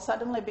interval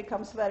suddenly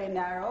becomes very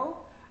narrow,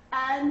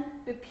 and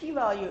the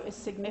p-value is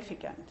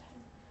significant.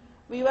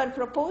 We were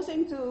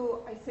proposing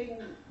to, I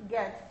think,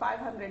 get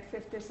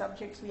 550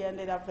 subjects. We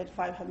ended up with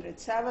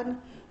 507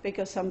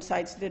 because some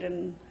sites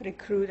didn't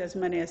recruit as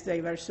many as they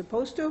were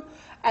supposed to.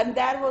 And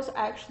that was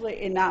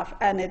actually enough,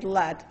 and it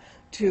led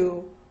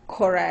to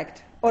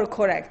correct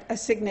a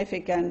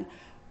significant,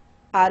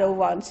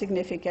 R01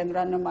 significant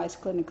randomized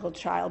clinical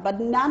trial.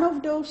 But none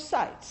of those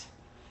sites,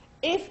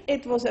 if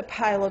it was a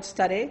pilot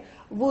study,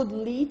 would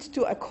lead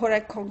to a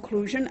correct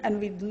conclusion and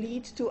would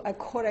lead to a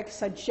correct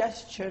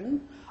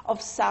suggestion of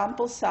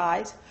sample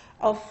size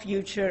of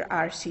future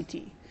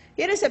RCT.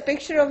 Here is a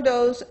picture of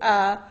those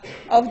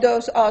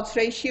odds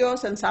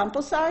ratios and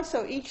sample size.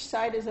 So each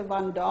side is a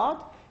 1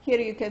 dot. Here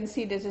you can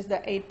see this is the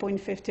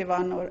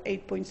 8.51 or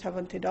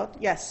 8.70 dot.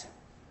 Yes?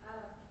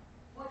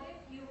 What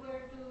if you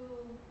were to,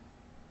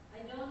 I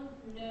don't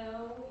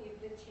know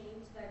if it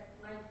changed, that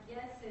my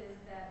guess is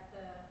that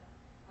the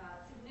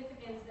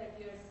significance that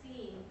you're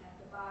seeing at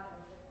the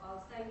bottom with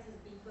all sites is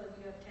because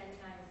you have 10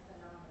 times the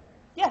number.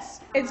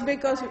 Yes, it's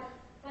because...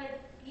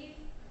 But if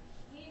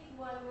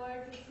one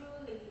were to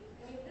truly,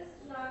 I mean,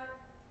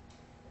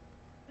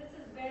 this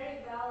is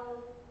very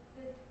well,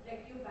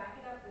 like you back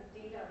it up with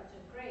data, which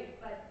is great,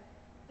 but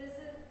this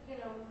is,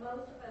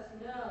 most of us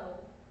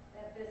know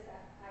that this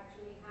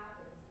actually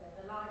happens, that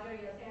the larger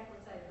your sample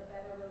size, the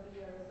better will be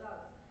your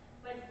results.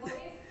 But what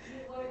if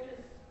you were to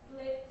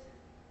split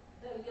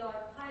your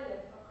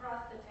pilot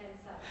across the 10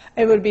 sites?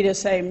 It would be the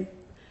same.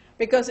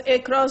 Because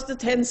across the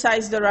 10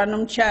 sites, the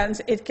random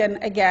chance, it can,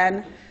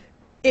 again,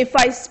 if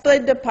I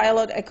split the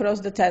pilot across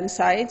the 10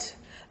 sites,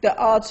 the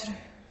odds...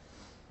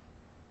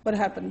 What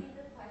happened?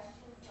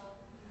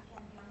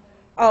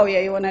 Oh, yeah,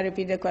 you want to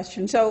repeat the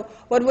question. So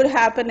what would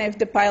happen if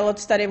the pilot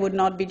study would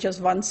not be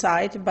just one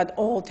site, but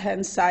all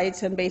 10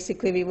 sites, and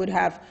basically we would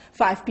have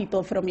 5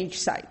 people from each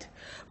site?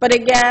 But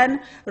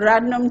again,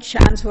 random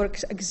chance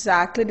works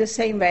exactly the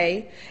same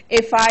way.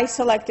 If I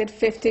selected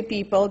 50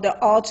 people, the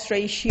odds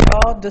ratio,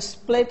 the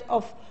split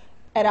of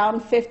around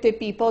 50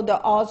 people, the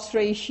odds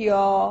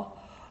ratio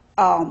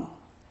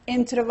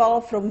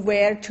interval from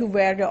where to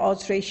where the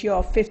odds ratio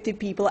of 50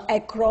 people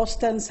across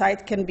 10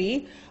 sites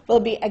will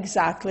be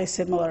exactly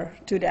similar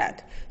to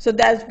that. So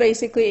that's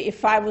basically,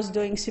 if I was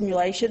doing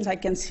simulations, I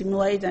can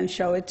simulate and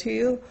show it to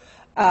you.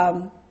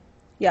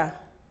 Yeah.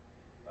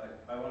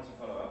 I want to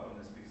follow up on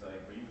this because I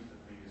agree with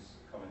the previous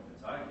comment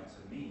entirely.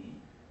 To me,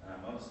 and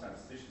I'm not a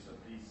statistician, so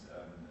please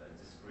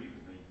disagree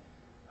with me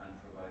and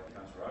provide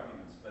counter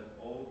arguments, but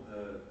all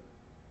the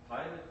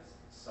pilot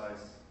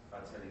sites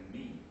are telling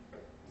me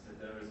is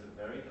that there is a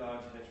very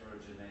large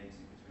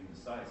heterogeneity between the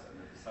sites and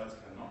that the sites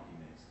cannot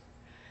be mixed.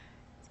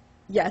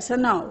 Yes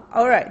and no.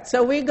 All right,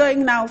 so we're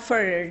going now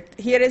further.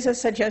 Here is a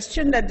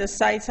suggestion that the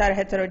sites are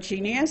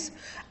heterogeneous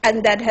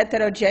and that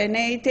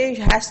heterogeneity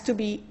has to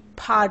be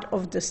part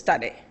of the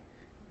study.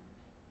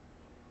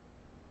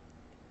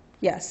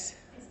 Yes?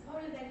 As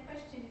part of that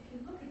question, if you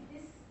look at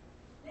this,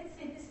 let's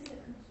say this is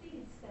a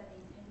completed study,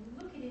 and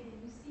you look at it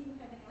and you see you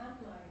have an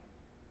outlier,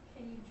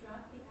 can you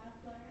drop the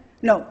outlier?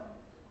 No.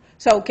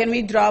 So can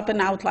we drop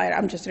an outlier?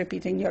 I'm just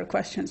repeating your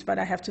questions, but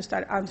I have to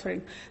start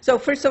answering. So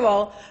first of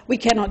all, we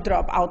cannot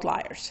drop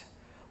outliers.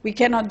 We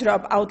cannot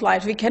drop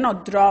outliers. We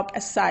cannot drop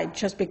a site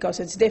just because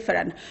it's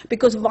different.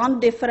 Because one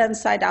different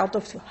site out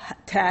of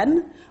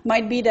 10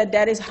 might be that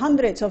there is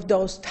hundreds of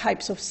those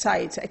types of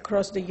sites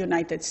across the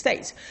United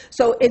States.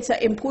 So it's an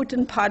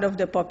important part of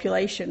the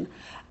population.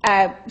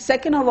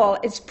 Second of all,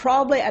 it's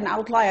probably an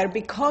outlier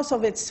because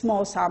of its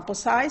small sample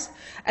size,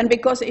 and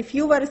because if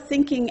you were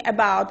thinking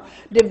about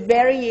the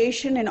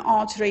variation in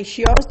odds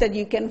ratios that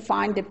you can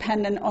find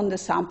dependent on the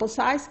sample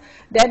size,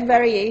 that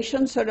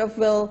variation sort of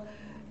will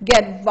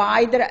get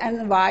wider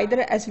and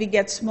wider as we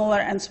get smaller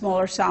and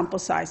smaller sample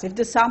size. If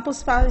the sample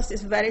size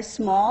is very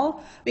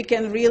small, we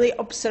can really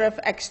observe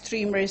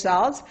extreme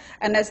results.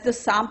 And as the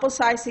sample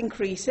size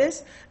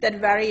increases, that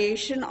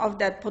variation of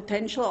that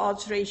potential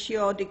odds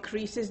ratio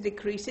decreases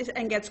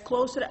and gets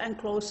closer and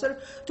closer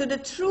to the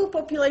true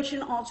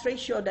population odds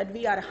ratio that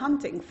we are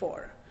hunting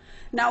for.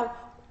 Now,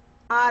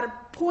 our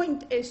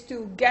point is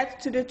to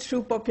get to the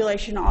true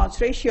population odds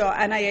ratio,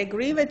 and I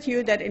agree with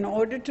you that in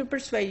order to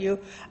persuade you,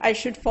 I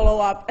should follow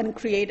up and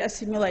create a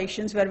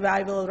simulations where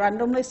I will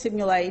randomly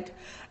simulate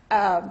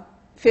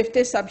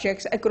 50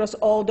 subjects across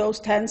all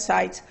those 10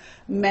 sites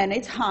many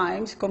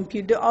times,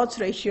 compute the odds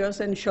ratios,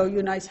 and show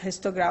you nice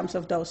histograms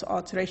of those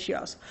odds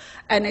ratios.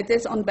 And it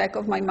is on back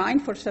of my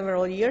mind for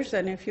several years,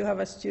 and if you have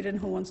a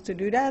student who wants to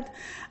do that,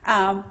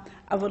 I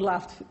would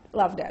love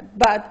that.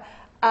 But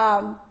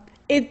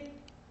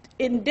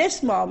in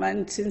this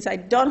moment, since I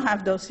don't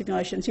have those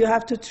simulations, you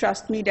have to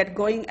trust me that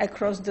going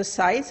across the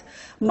sites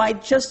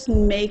might just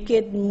make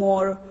it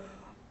more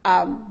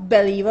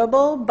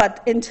believable,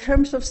 but in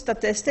terms of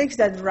statistics,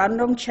 that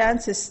random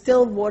chance is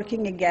still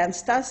working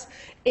against us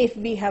if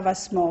we have a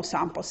small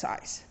sample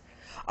size.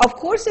 Of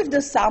course, if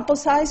the sample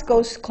size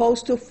goes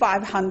close to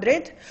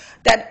 500,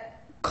 that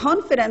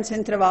confidence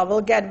interval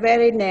will get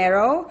very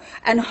narrow,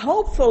 and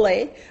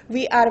hopefully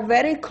we are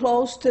very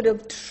close to the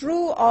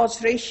true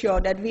odds ratio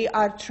that we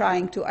are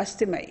trying to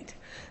estimate.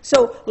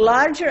 So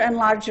larger and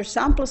larger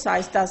sample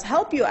size does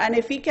help you, and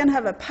if we can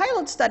have a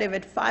pilot study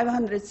with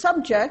 500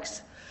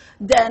 subjects,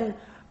 then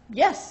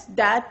yes,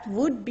 that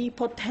would be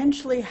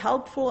potentially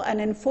helpful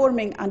and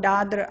informing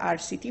another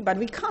RCT, but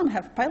we can't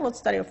have pilot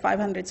study of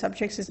 500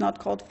 subjects. It's not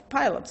called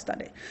pilot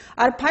study.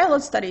 Our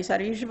pilot studies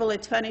are usually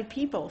 20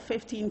 people,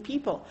 15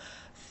 people,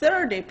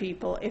 30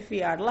 people if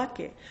we are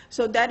lucky.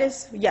 So that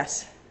is,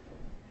 yes.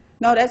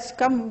 No, that's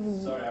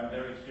come. Sorry, I'm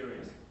very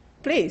curious.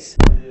 Please.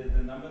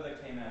 The number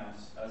that came out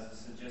as a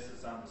suggested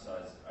sample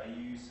size, are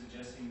you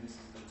suggesting this is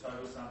the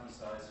total sample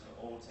size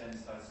for all 10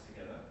 sites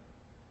together?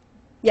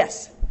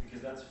 Yes.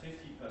 Because that's 50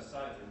 per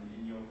site, and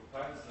in your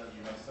pilot study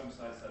you have some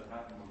sites that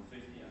happen on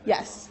 50. And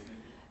Yes.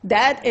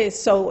 That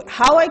is, so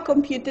how I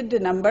computed the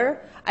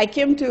number, I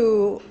came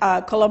to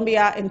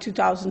Columbia in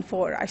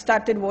 2004. I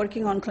started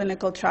working on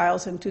clinical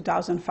trials in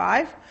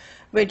 2005,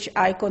 which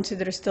I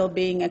consider still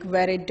being a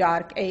very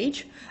dark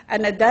age.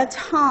 And at that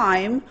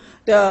time,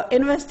 the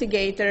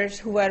investigators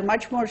who were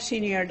much more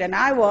senior than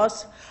I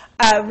was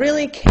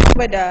really came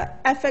with an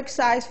effect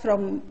size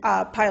from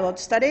a pilot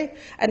study.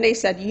 And they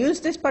said, use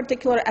this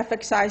particular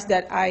effect size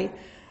that I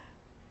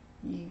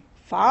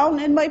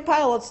found in my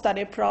pilot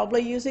study,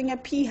 probably using a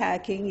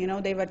p-hacking. You know,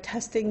 they were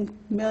testing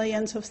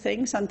millions of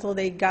things until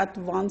they got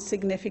one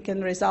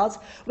significant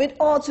result with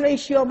odds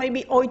ratio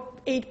maybe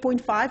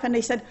 8.5, and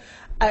they said,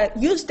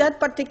 use that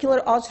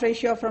particular odds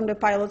ratio from the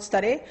pilot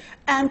study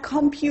and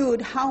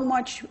compute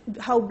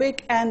how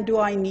big n do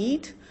I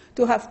need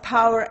to have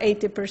power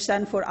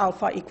 80% for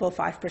alpha equal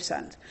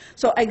 5%.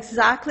 So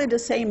exactly the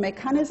same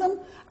mechanism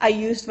I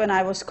used when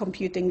I was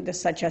computing the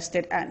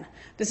suggested n.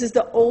 This is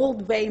the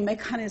old way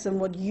mechanism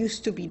what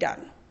used to be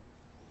done.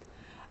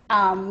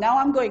 Now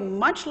I'm going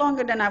much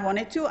longer than I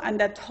wanted to, and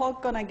that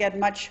talk gonna get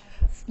much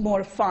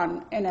more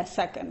fun in a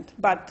second.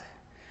 But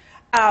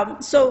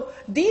so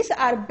these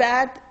are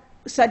bad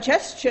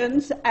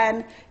suggestions,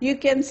 and you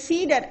can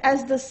see that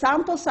as the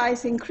sample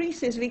size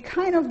increases, we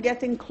kind of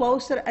getting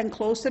closer and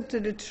closer to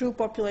the true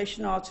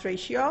population odds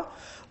ratio,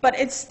 but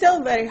it's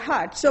still very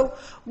hard. So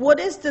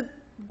what is the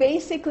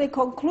basically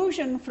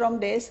conclusion from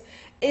this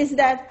is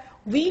that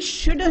we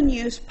shouldn't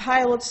use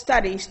pilot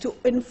studies to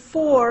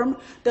inform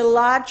the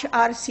large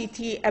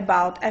RCT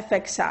about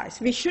effect size.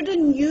 We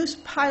shouldn't use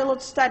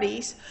pilot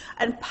studies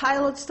and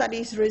pilot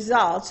studies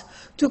results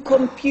to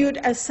compute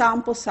a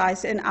sample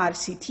size in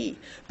RCT,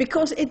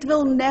 because it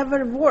will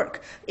never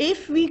work.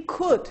 If we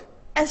could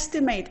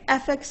estimate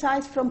effect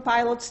size from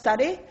pilot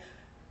study,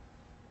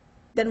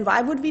 then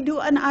why would we do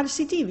an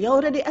RCT? We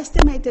already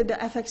estimated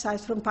the effect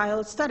size from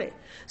pilot study.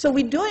 So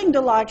we're doing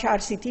the large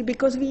RCT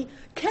because we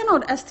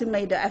cannot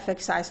estimate the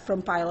effect size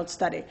from pilot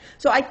study.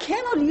 So I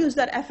cannot use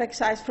that effect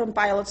size from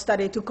pilot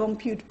study to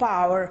compute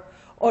power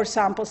or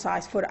sample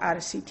size for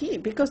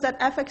RCT, because that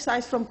effect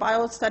size from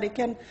pilot study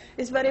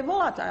is very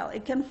volatile.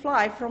 It can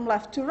fly from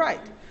left to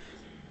right.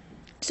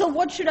 So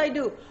what should I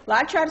do?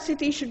 Large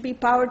RCT should be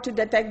powered to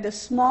detect the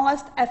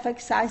smallest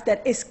effect size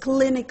that is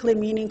clinically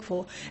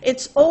meaningful.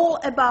 It's all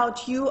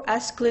about you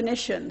as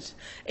clinicians.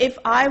 If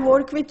I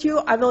work with you,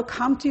 I will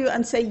come to you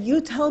and say,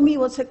 you tell me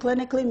what's a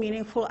clinically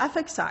meaningful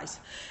effect size.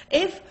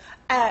 If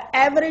an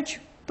average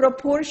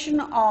proportion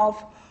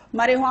of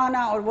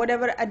marijuana or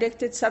whatever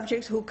addicted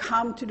subjects who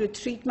come to the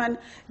treatment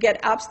get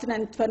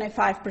abstinent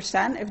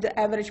 25%, if the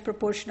average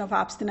proportion of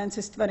abstinence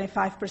is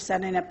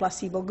 25% in a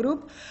placebo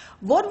group,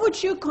 what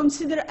would you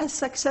consider a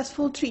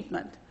successful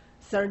treatment?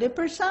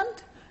 30%?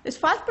 Is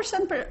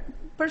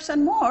 5%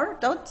 more,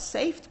 those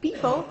saved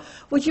people,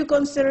 would you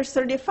consider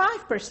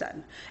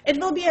 35%? It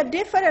will be a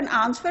different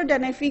answer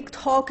than if we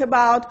talk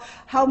about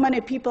how many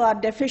people are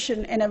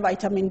deficient in a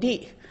vitamin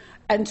D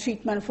and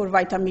treatment for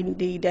vitamin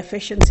D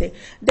deficiency.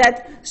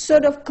 That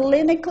sort of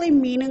clinically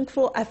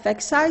meaningful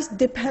effect size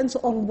depends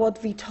on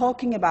what we're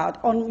talking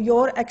about, on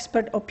your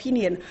expert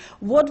opinion.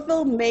 What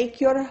will make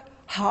your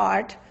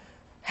heart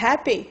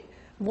happy?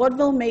 What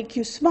will make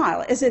you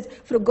smile? Is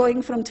it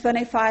going from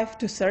 25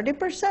 to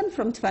 30%,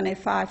 from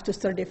 25 to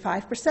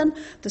 35%?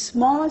 The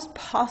smallest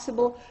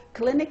possible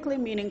clinically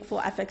meaningful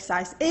effect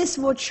size is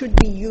what should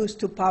be used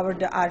to power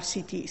the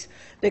RCTs,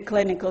 the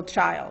clinical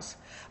trials.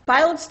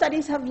 Pilot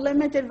studies have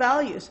limited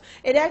values.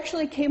 It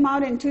actually came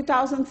out in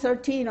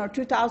 2013 or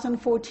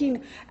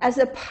 2014 as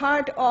a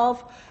part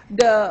of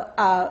the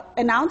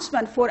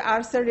announcement for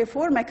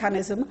R34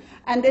 mechanism,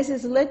 and this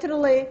is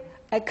literally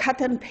a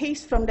cut and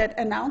paste from that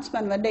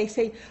announcement when they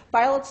say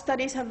pilot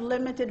studies have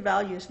limited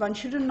values. One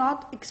should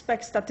not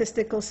expect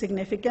statistical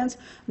significance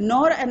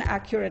nor an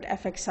accurate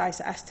effect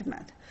size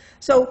estimate.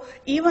 So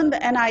even the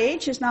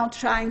NIH is now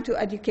trying to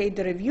educate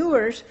the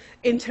reviewers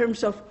in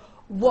terms of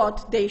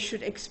what they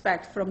should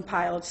expect from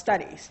pilot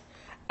studies.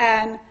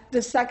 And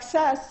the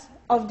success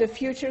of the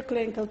future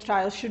clinical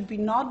trials should be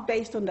not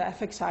based on the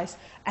effect size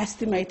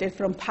estimated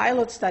from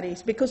pilot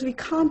studies, because we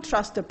can't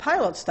trust the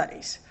pilot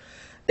studies.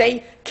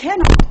 They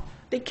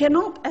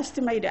cannot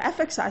estimate the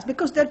effect size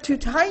because they're too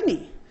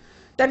tiny.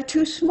 They're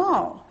too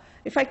small.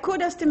 If I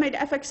could estimate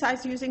effect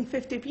size using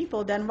 50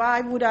 people, then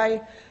why would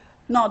I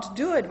not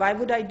do it? Why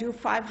would I do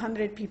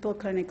 500 people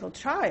clinical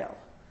trial?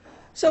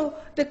 So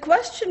the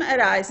question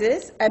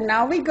arises, and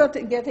now we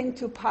getting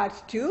to part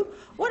 2,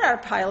 what are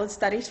pilot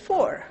studies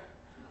for?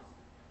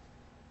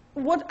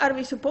 What are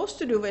we supposed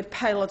to do with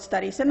pilot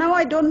studies? And now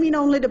I don't mean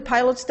only the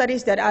pilot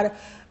studies that are,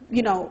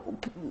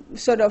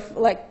 sort of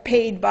like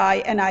paid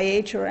by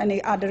NIH or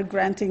any other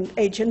granting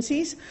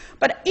agencies,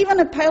 but even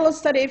a pilot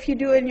study, if you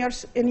do in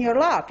your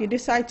lab, you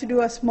decide to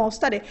do a small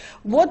study,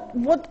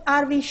 what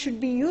are we should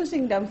be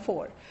using them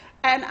for?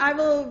 And I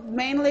will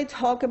mainly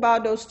talk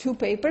about those 2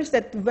 papers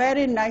that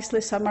very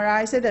nicely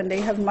summarize it, and they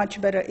have much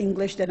better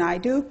English than I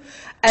do.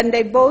 And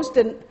they both,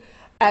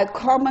 a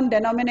common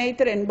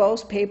denominator in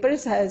both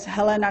papers has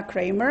Helena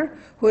Kramer,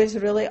 who is a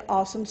really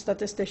awesome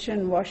statistician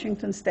in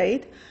Washington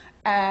State.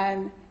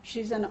 And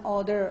she's an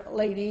older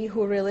lady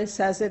who really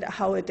says it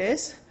how it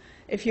is.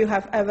 If you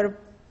have ever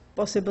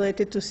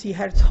possibility to see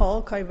her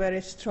talk, I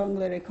very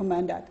strongly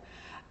recommend that.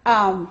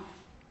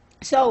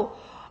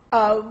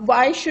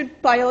 Why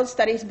should pilot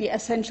studies be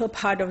essential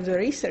part of the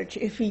research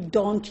if we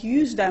don't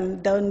use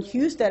them, don't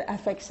use their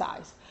effect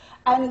size?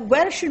 And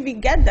where should we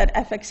get that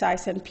effect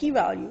size and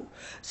p-value?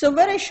 So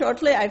very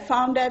shortly, I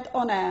found that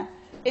on the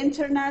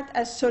internet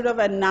as sort of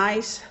a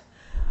nice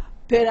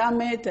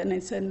pyramid, and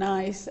it's a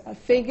nice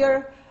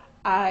figure.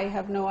 I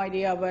have no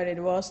idea where it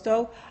was,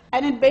 though.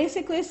 And it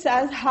basically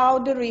says how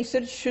the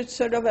research should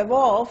sort of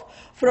evolve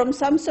from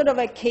some sort of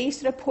a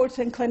case reports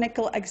and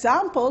clinical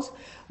examples.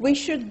 We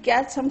should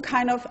get some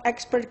kind of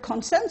expert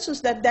consensus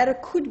that there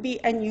could be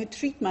a new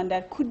treatment,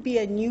 there could be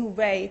a new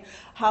way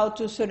how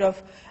to sort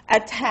of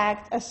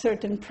attack a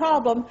certain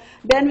problem.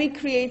 Then we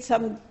create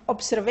some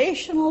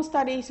observational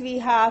studies we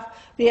have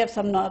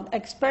some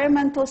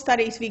non-experimental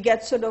studies, we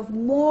get sort of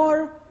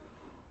more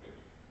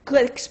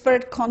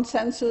expert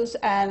consensus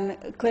and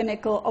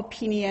clinical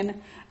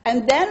opinion.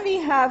 And then we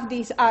have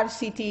these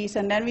RCTs,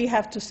 and then we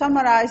have to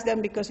summarize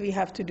them because we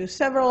have to do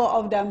several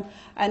of them.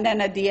 And then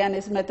at the end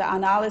is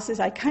meta-analysis.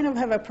 I kind of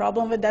have a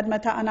problem with that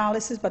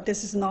meta-analysis, but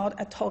this is not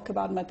a talk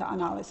about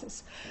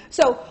meta-analysis.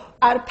 So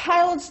our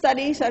pilot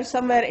studies are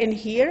somewhere in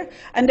here,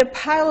 and the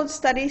pilot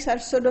studies are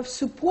sort of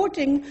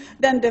supporting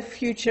then the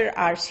future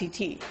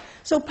RCT.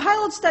 So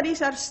pilot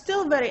studies are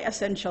still very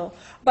essential,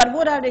 but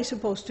what are they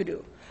supposed to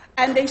do?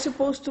 And they're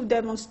supposed to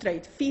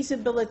demonstrate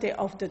feasibility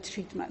of the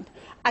treatment,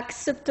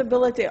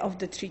 acceptability of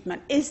the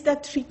treatment. Is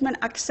that treatment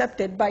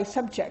accepted by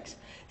subjects?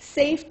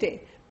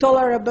 Safety,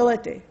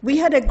 tolerability. We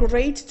had a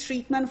great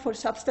treatment for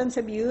substance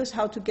abuse,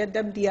 how to get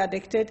them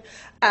de-addicted,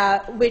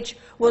 which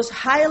was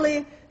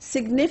highly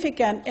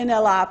significant in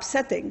a lab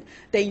setting.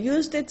 They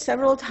used it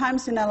several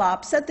times in a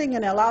lab setting.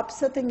 In a lab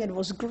setting, it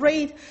was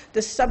great.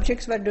 The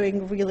subjects were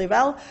doing really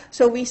well.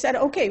 So we said,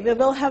 okay, we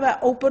will have an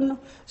open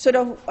sort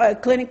of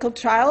clinical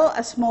trial,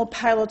 a small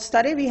pilot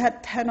study. We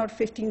had 10 or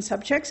 15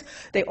 subjects.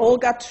 They all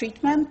got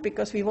treatment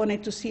because we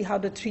wanted to see how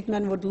the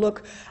treatment would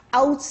look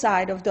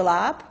outside of the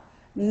lab.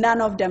 None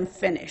of them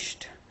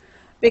finished,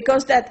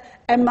 because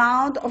that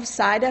amount of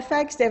side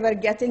effects they were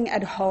getting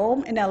at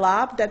home in a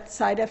lab, that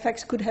side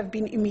effects could have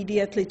been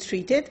immediately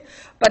treated,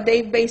 but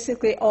they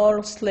basically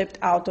all slipped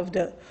out of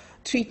the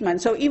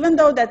treatment. So even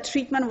though that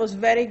treatment was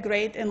very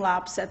great in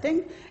lab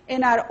setting,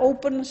 in our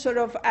open sort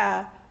of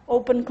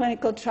open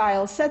clinical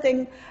trial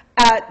setting,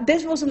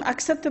 this wasn't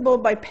acceptable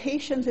by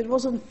patients. It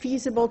wasn't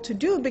feasible to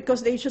do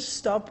because they just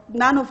stopped.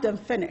 None of them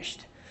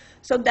finished.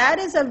 So that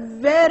is a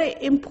very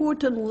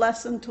important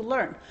lesson to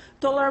learn.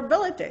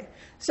 Tolerability.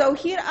 So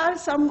here are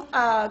some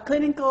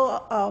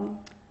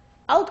clinical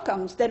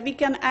outcomes that we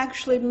can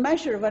actually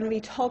measure when we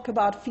talk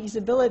about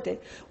feasibility.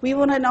 We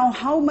want to know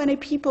how many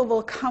people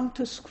will come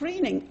to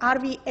screening. Are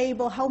we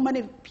able, how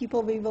many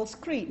people we will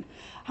screen?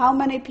 How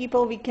many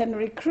people we can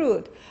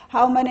recruit?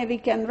 How many we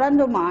can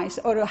randomize?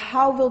 Or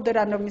how will the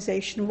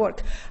randomization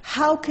work?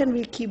 How can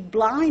we keep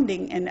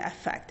blinding in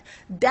effect?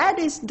 That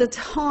is the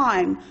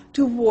time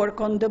to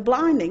work on the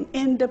blinding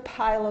in the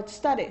pilot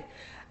study.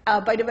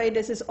 By the way,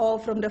 this is all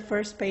from the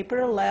first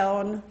paper,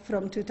 Leon,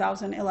 from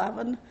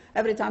 2011.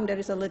 Every time there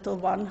is a little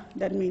one,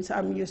 that means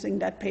I'm using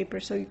that paper,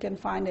 so you can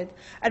find it.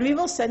 And we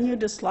will send you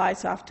the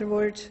slides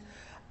afterwards,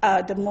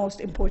 the most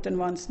important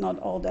ones, not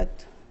all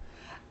that.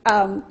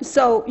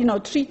 So,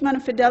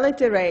 treatment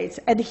fidelity rates,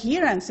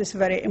 adherence is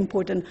very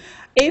important.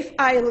 If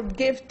I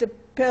give the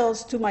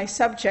pills to my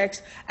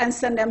subjects and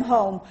send them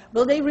home,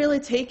 will they really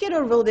take it,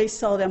 or will they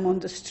sell them on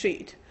the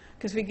street?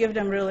 Because we give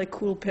them really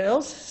cool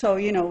pills, so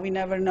we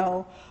never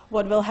know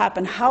what will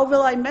happen? How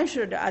will I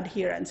measure the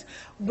adherence?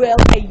 Will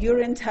a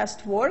urine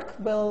test work?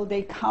 Will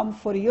they come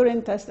for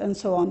urine test and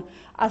so on?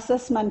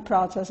 Assessment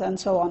process and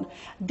so on.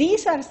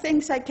 These are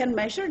things I can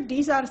measure.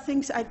 These are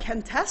things I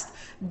can test.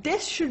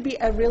 This should be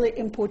a really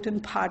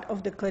important part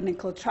of the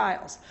clinical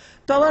trials.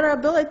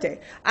 Tolerability.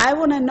 I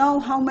want to know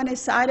how many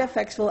side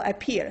effects will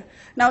appear.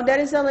 Now, there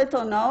is a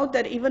little note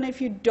that even if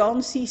you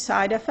don't see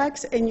side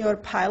effects in your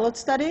pilot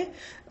study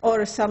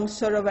or some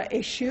sort of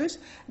issues,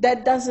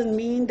 that doesn't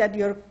mean that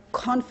your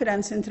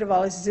confidence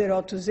interval is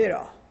 0 to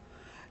 0.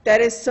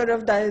 There is sort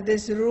of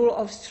this rule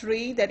of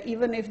 3 that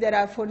even if there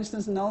are, for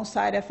instance, no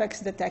side effects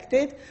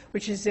detected,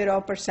 which is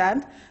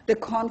 0%, the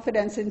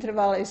confidence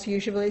interval is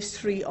usually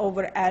 3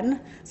 over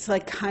n. It's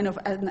like kind of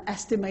an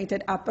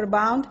estimated upper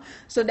bound.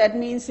 So that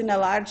means in a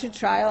larger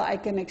trial, I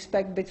can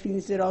expect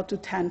between 0 to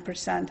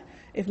 10%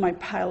 if my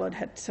pilot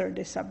had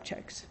 30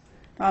 subjects.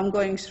 Now, I'm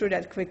going through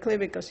that quickly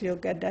because you'll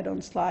get that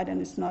on slide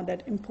and it's not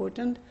that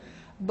important.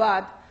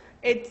 But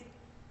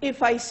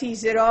if I see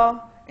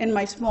 0 in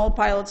my small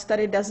pilot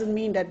study, doesn't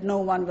mean that no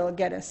one will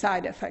get a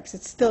side effects.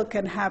 It still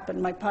can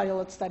happen. My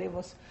pilot study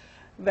was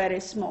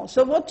very small.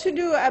 So what to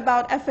do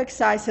about effect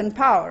size and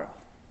power?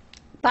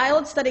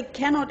 Pilot study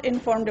cannot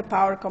inform the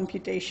power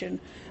computation,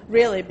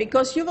 really,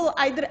 because you will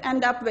either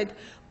end up with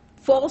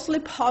falsely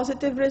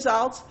positive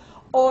results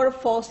or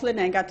falsely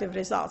negative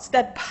results.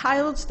 That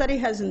pilot study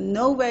has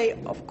no way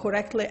of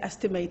correctly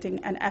estimating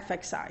an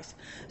effect size.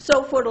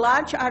 So for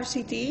large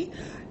RCT,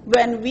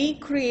 when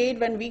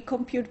we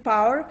compute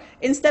power,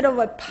 instead of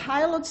a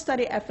pilot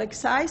study effect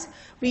size,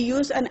 we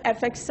use an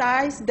effect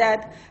size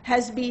that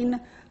has been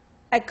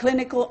a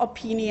clinical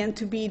opinion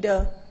to be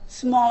the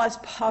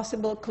smallest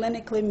possible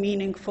clinically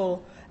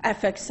meaningful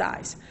effect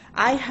size.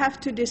 I have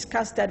to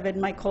discuss that with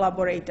my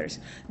collaborators.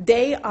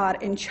 They are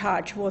in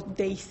charge what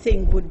they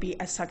think would be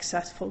a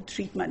successful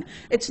treatment.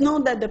 It's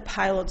not that the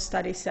pilot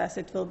study says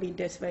it will be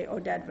this way or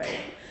that way.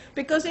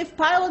 Because if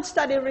pilot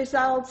study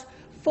results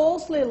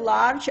falsely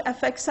large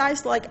effect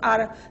size, like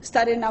our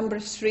study number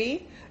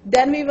 3,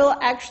 then we will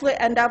actually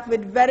end up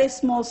with very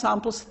small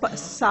sample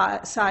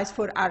size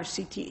for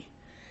RCT.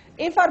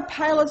 If our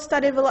pilot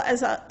study will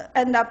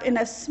end up in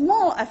a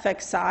small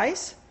effect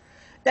size,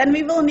 then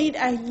we will need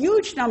a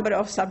huge number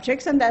of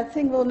subjects, and that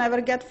thing will never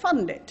get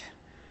funded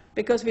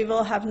because we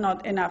will have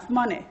not enough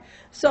money.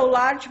 So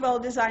large,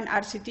 well-designed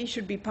RCT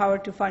should be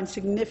powered to find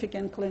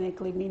significant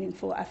clinically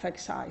meaningful effect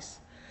size.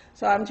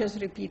 So I'm just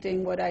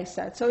repeating what I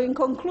said. So in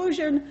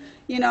conclusion,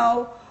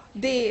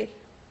 the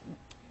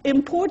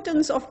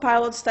importance of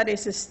pilot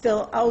studies is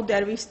still out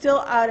there. We still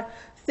are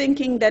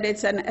thinking that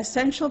it's an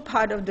essential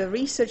part of the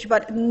research,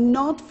 but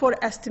not for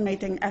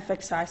estimating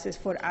effect sizes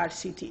for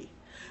RCT.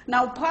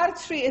 Now, part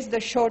 3 is the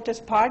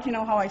shortest part. You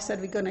know how I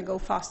said we're going to go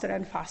faster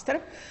and faster.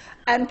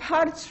 And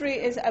part 3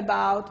 is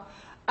about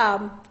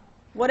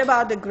what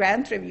about the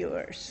grant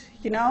reviewers?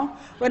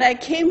 When I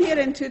came here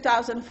in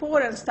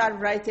 2004 and started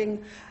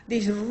writing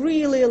these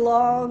really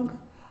long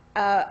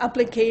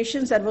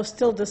applications, that was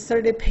still the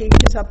 30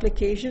 pages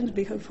applications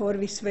before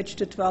we switched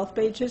to 12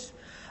 pages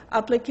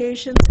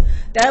applications.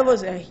 That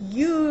was a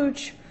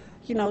huge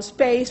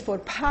space for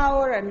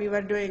power, and we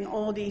were doing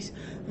all these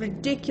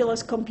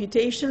ridiculous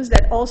computations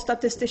that all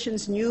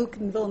statisticians knew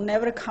will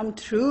never come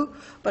true,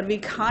 but we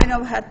kind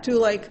of had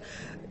to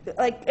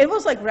it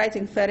was like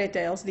writing fairy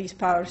tales, these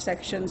power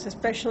sections,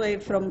 especially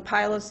from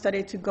pilot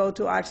study to go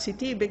to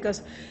RCT,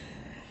 because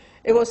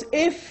it was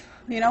if,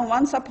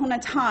 once upon a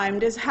time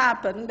this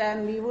happened,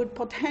 then we would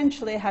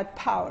potentially have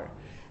power.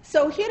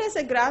 So here is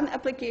a grant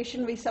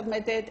application we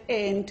submitted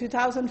in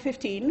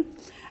 2015.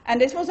 And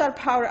this was our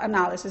power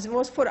analysis. It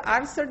was for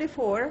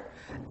R34,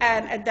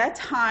 and at that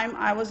time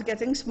I was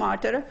getting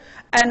smarter,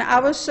 and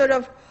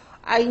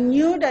I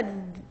knew that,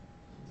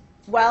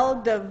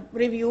 the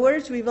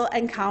reviewers we will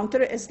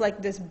encounter is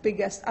like this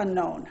biggest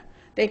unknown.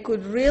 They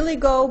could really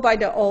go by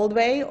the old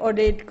way, or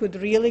they could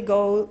really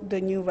go the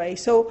new way.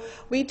 So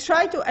we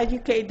try to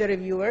educate the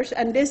reviewers,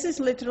 and this is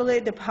literally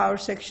the power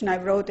section I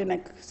wrote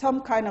in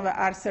some kind of a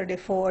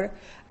R34,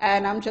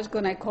 and I'm just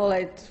going to call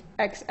it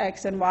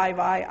XX and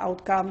YY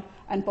outcome,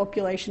 and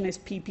population is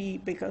PP,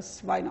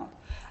 because why not?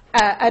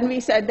 And we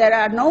said there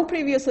are no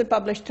previously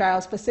published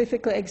trials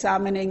specifically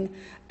examining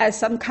as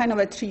some kind of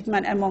a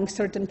treatment among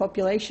certain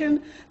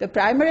population. The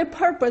primary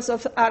purpose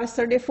of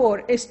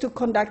R34 is to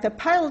conduct a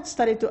pilot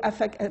study to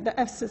affect the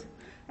Fs.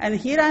 And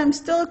here I am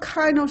still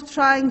kind of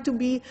trying to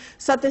be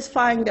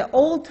satisfying the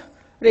old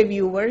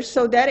reviewers.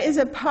 So there is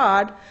a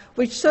part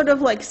which sort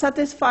of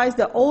satisfies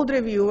the old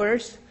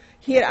reviewers.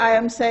 Here I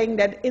am saying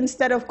that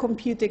instead of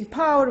computing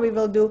power, we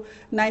will do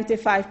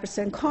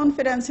 95%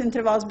 confidence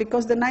intervals,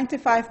 because the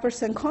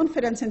 95%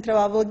 confidence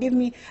interval will give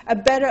me a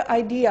better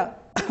idea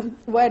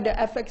where the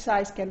effect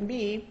size can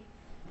be,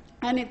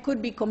 and it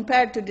could be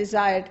compared to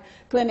desired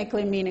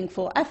clinically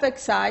meaningful effect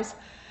size.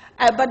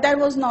 But that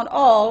was not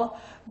all.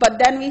 But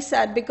then we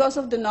said, because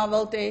of the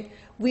novelty,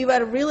 we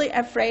were really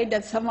afraid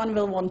that someone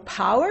will want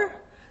power.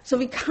 So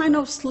we kind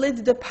of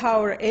slid the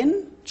power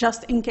in,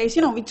 just in case.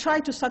 We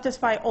tried to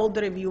satisfy all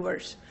the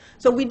reviewers.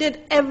 So we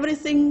did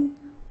everything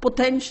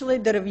potentially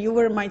the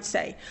reviewer might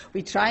say.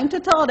 We're trying to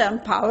tell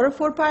them power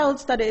for pilot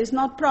study is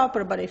not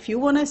proper, but if you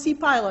want to see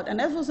pilot, and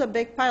this was a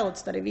big pilot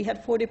study. We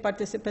had 40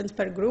 participants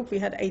per group. We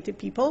had 80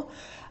 people.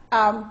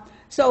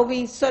 So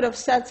we sort of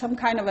set some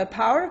kind of a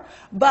power,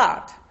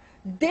 but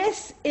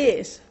this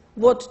is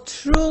what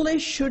truly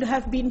should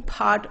have been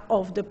part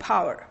of the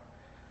power.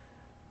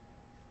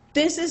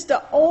 This is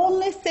the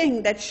only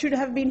thing that should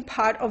have been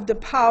part of the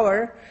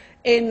power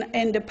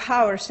in the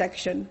power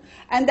section.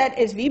 And that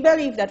is, we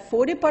believe that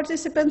 40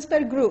 participants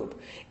per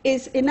group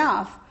is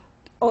enough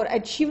or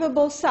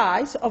achievable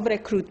size of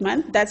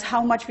recruitment. That's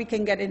how much we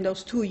can get in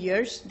those 2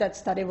 years that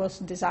study was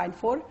designed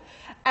for.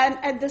 And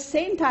at the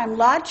same time,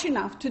 large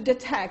enough to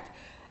detect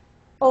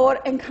or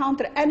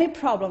encounter any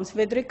problems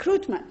with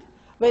recruitment,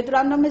 with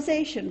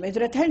randomization, with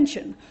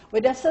retention,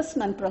 with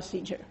assessment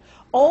procedure.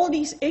 All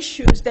these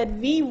issues that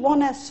we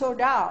want to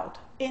sort out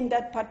in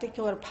that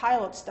particular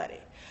pilot study.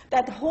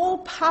 That whole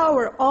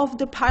power of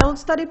the pilot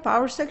study,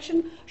 power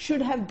section,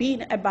 should have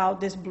been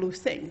about this blue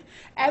thing.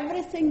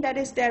 Everything that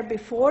is there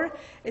before,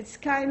 it's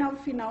kind of,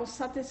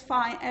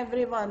 satisfying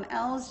everyone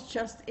else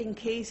just in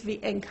case we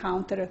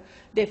encounter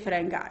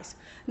different guys.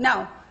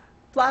 Now,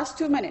 plus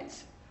 2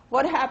 minutes.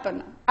 What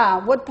happened?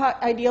 What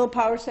ideal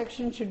power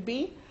section should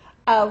be?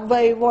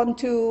 We want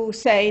to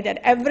say that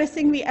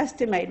everything we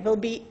estimate will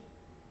be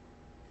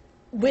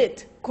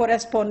with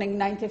corresponding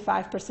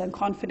 95%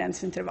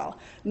 confidence interval.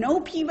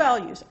 No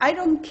p-values. I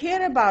don't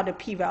care about the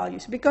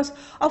p-values because,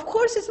 of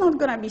course, it's not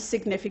going to be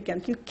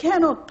significant. You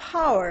cannot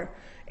power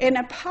in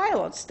a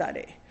pilot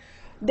study.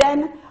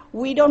 Then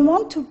we don't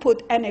want to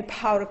put any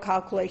power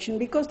calculation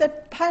because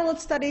that pilot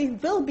study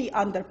will be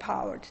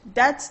underpowered.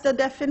 That's the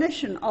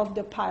definition of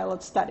the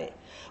pilot study.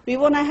 We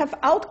want to have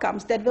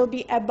outcomes that will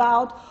be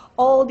about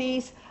all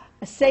these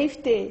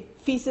safety,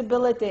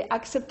 feasibility,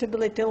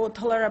 acceptability,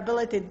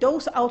 tolerability.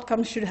 Those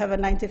outcomes should have a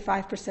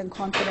 95%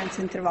 confidence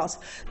intervals.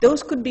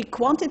 Those could be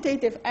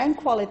quantitative and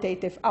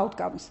qualitative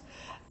outcomes.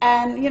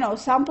 And,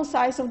 sample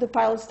size of the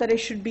pilot study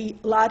should be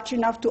large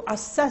enough to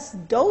assess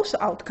those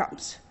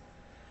outcomes.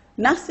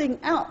 Nothing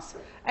else.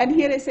 And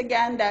here is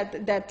again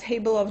that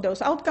table of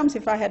those outcomes.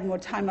 If I had more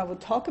time, I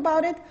would talk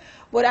about it.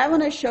 What I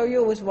want to show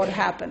you is what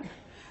happened.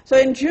 So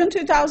in June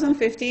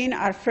 2015,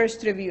 our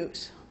first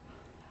reviews.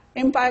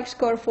 Impact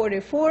score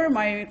 44.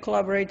 My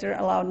collaborator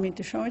allowed me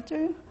to show it to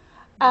you.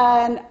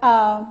 And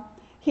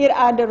here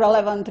are the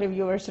relevant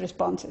reviewers'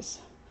 responses.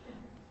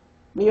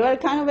 We were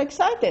kind of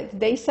excited.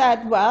 They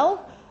said,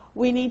 well,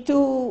 we need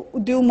to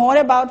do more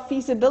about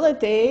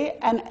feasibility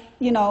and,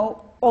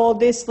 all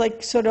this,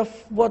 sort of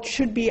what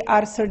should be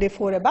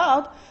R34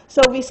 about.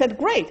 So we said,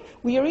 great.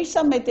 We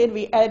resubmitted.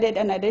 We added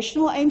an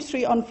additional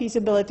AIMS-3 on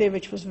feasibility,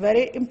 which was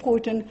very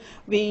important.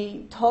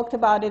 We talked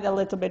about it a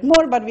little bit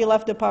more, but we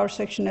left the power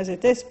section as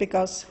it is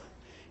because,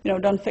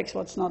 don't fix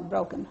what's not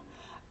broken.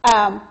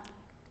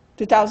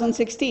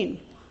 2016.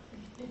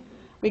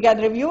 We got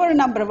reviewer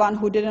number 1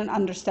 who didn't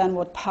understand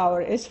what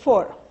power is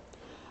for.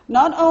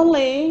 Not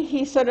only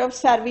he sort of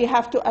said we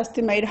have to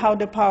estimate how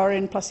the power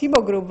in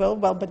placebo group will,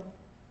 but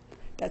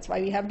that's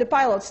why we have the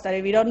pilot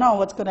study. We don't know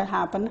what's going to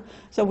happen,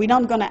 so we're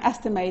not going to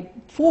estimate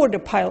for the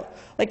pilot.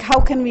 How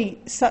can we,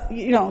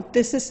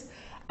 this is,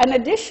 and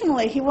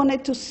additionally, he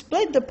wanted to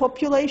split the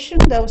population,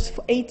 those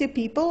 80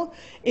 people,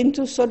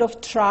 into sort of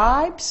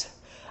tribes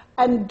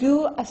and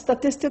do a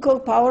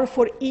statistical power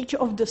for each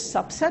of the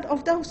subset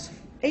of those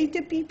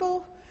 80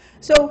 people.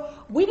 So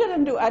we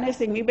didn't do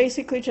anything. We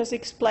basically just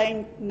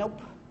explained, nope,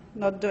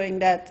 not doing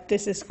that.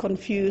 This is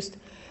confused.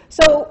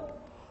 So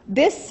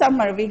this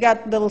summer, we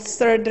got the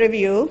third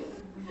review.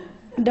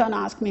 Don't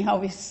ask me how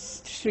we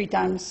 3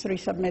 times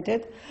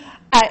resubmitted.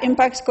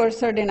 Impact score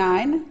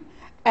 39.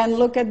 And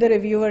look at the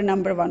reviewer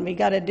number 1. We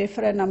got a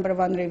different number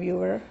 1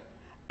 reviewer.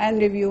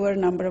 And reviewer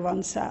number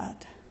 1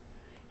 said.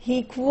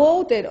 He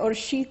quoted, or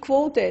she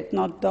quoted,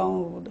 not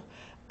Donald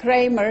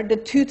Kramer, the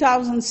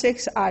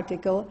 2006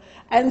 article,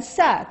 and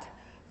said,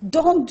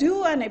 don't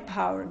do any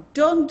power.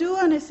 Don't do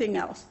anything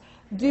else.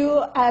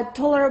 Do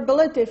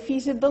tolerability,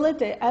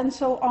 feasibility, and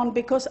so on,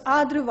 because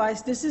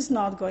otherwise this is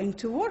not going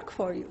to work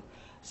for you.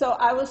 So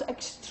I was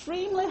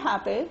extremely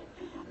happy.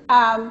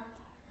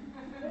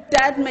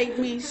 That made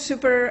me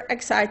super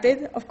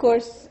excited. Of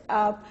course,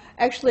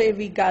 actually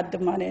we got the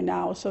money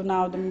now, so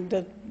now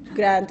the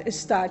grant is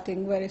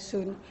starting very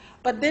soon.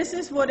 But this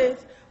is what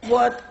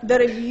the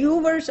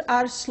reviewers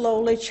are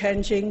slowly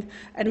changing,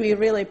 and we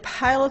really,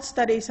 pilot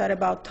studies are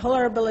about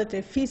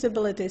tolerability,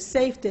 feasibility,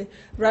 safety,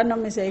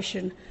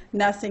 randomization,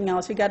 nothing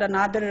else. We got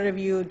another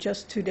review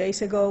just 2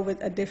 days ago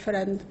with a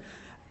different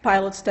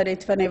pilot study,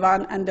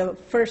 21, and the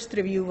first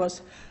review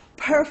was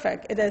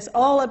perfect. It is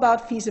all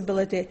about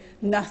feasibility,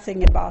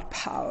 nothing about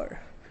power.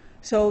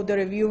 So the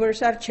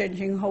reviewers are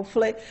changing.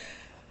 Hopefully,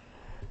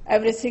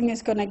 everything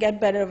is going to get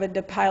better with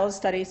the pilot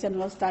studies, and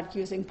we'll start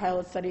using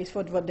pilot studies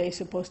for what they're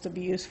supposed to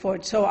be used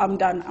for. So I'm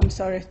done. I'm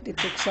sorry it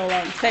took so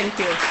long. Thank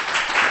you.